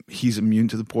 and he's immune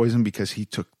to the poison because he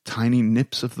took tiny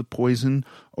nips of the poison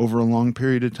over a long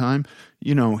period of time.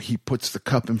 You know, he puts the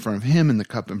cup in front of him and the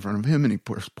cup in front of him, and he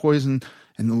pours poison,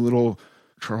 and the little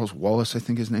Charles Wallace, I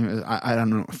think his name is, I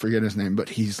don't know, I forget his name, but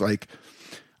he's like,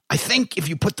 I think if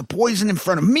you put the poison in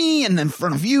front of me and then in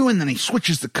front of you, and then he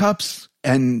switches the cups.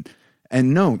 And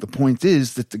no, the point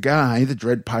is that the guy, the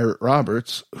Dread Pirate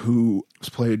Roberts, who was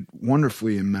played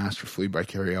wonderfully and masterfully by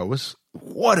Cary Elwes,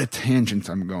 what a tangent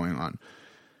I'm going on.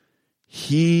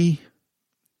 He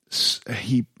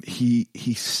steeled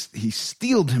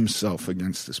himself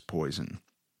against this poison.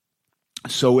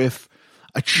 So if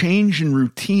a change in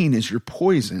routine is your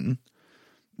poison,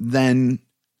 then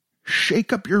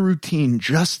shake up your routine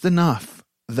just enough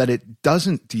that it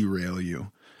doesn't derail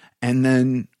you, and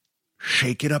then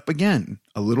shake it up again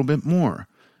a little bit more,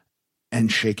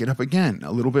 and shake it up again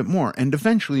a little bit more. And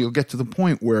eventually you'll get to the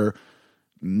point where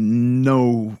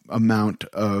no amount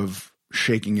of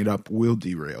shaking it up will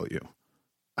derail you.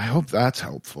 I hope that's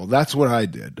helpful. That's what I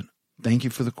did. Thank you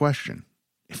for the question.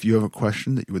 If you have a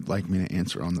question that you would like me to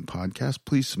answer on the podcast,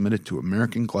 please submit it to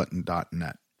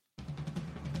americanglutton.net.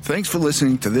 Thanks for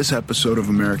listening to this episode of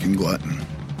American Glutton.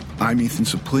 I'm Ethan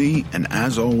Suplee, and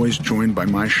as always, joined by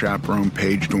my chaperone,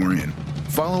 Paige Dorian.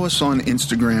 Follow us on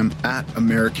Instagram at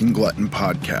American Glutton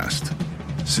Podcast.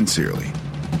 Sincerely.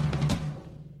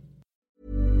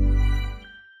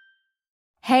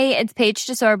 Hey, it's Paige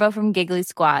DeSorbo from Giggly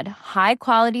Squad. High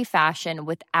quality fashion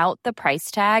without the price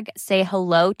tag. Say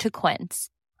hello to Quince.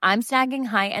 I'm snagging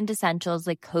high-end essentials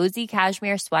like cozy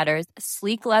cashmere sweaters,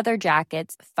 sleek leather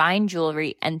jackets, fine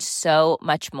jewelry, and so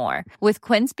much more. With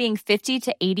Quince being 50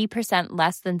 to 80%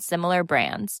 less than similar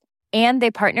brands. And they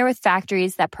partner with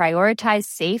factories that prioritize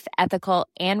safe, ethical,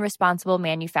 and responsible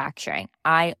manufacturing.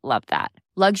 I love that.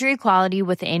 Luxury quality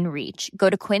within reach. Go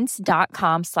to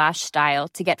quince.com/style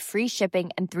to get free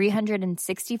shipping and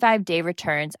 365-day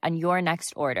returns on your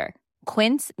next order.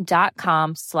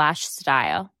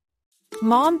 Quince.com/style.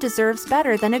 Mom deserves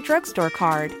better than a drugstore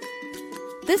card.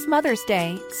 This Mother's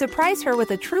Day, surprise her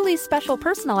with a truly special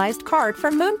personalized card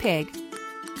from Moonpig.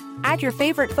 Add your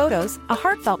favorite photos, a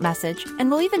heartfelt message,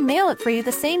 and we'll even mail it for you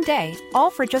the same day, all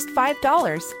for just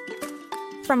 $5.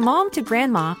 From mom to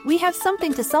grandma, we have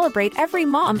something to celebrate every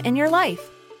mom in your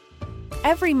life.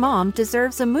 Every mom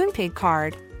deserves a Moonpig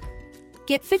card.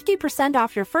 Get 50%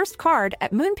 off your first card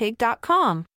at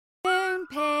Moonpig.com.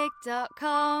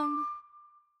 Moonpig.com.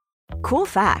 Cool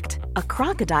fact, a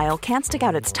crocodile can't stick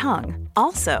out its tongue.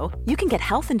 Also, you can get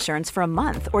health insurance for a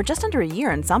month or just under a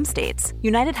year in some states.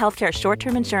 United Healthcare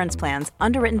short-term insurance plans,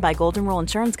 underwritten by Golden Rule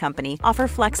Insurance Company, offer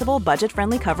flexible,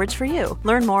 budget-friendly coverage for you.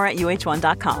 Learn more at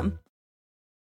UH1.com.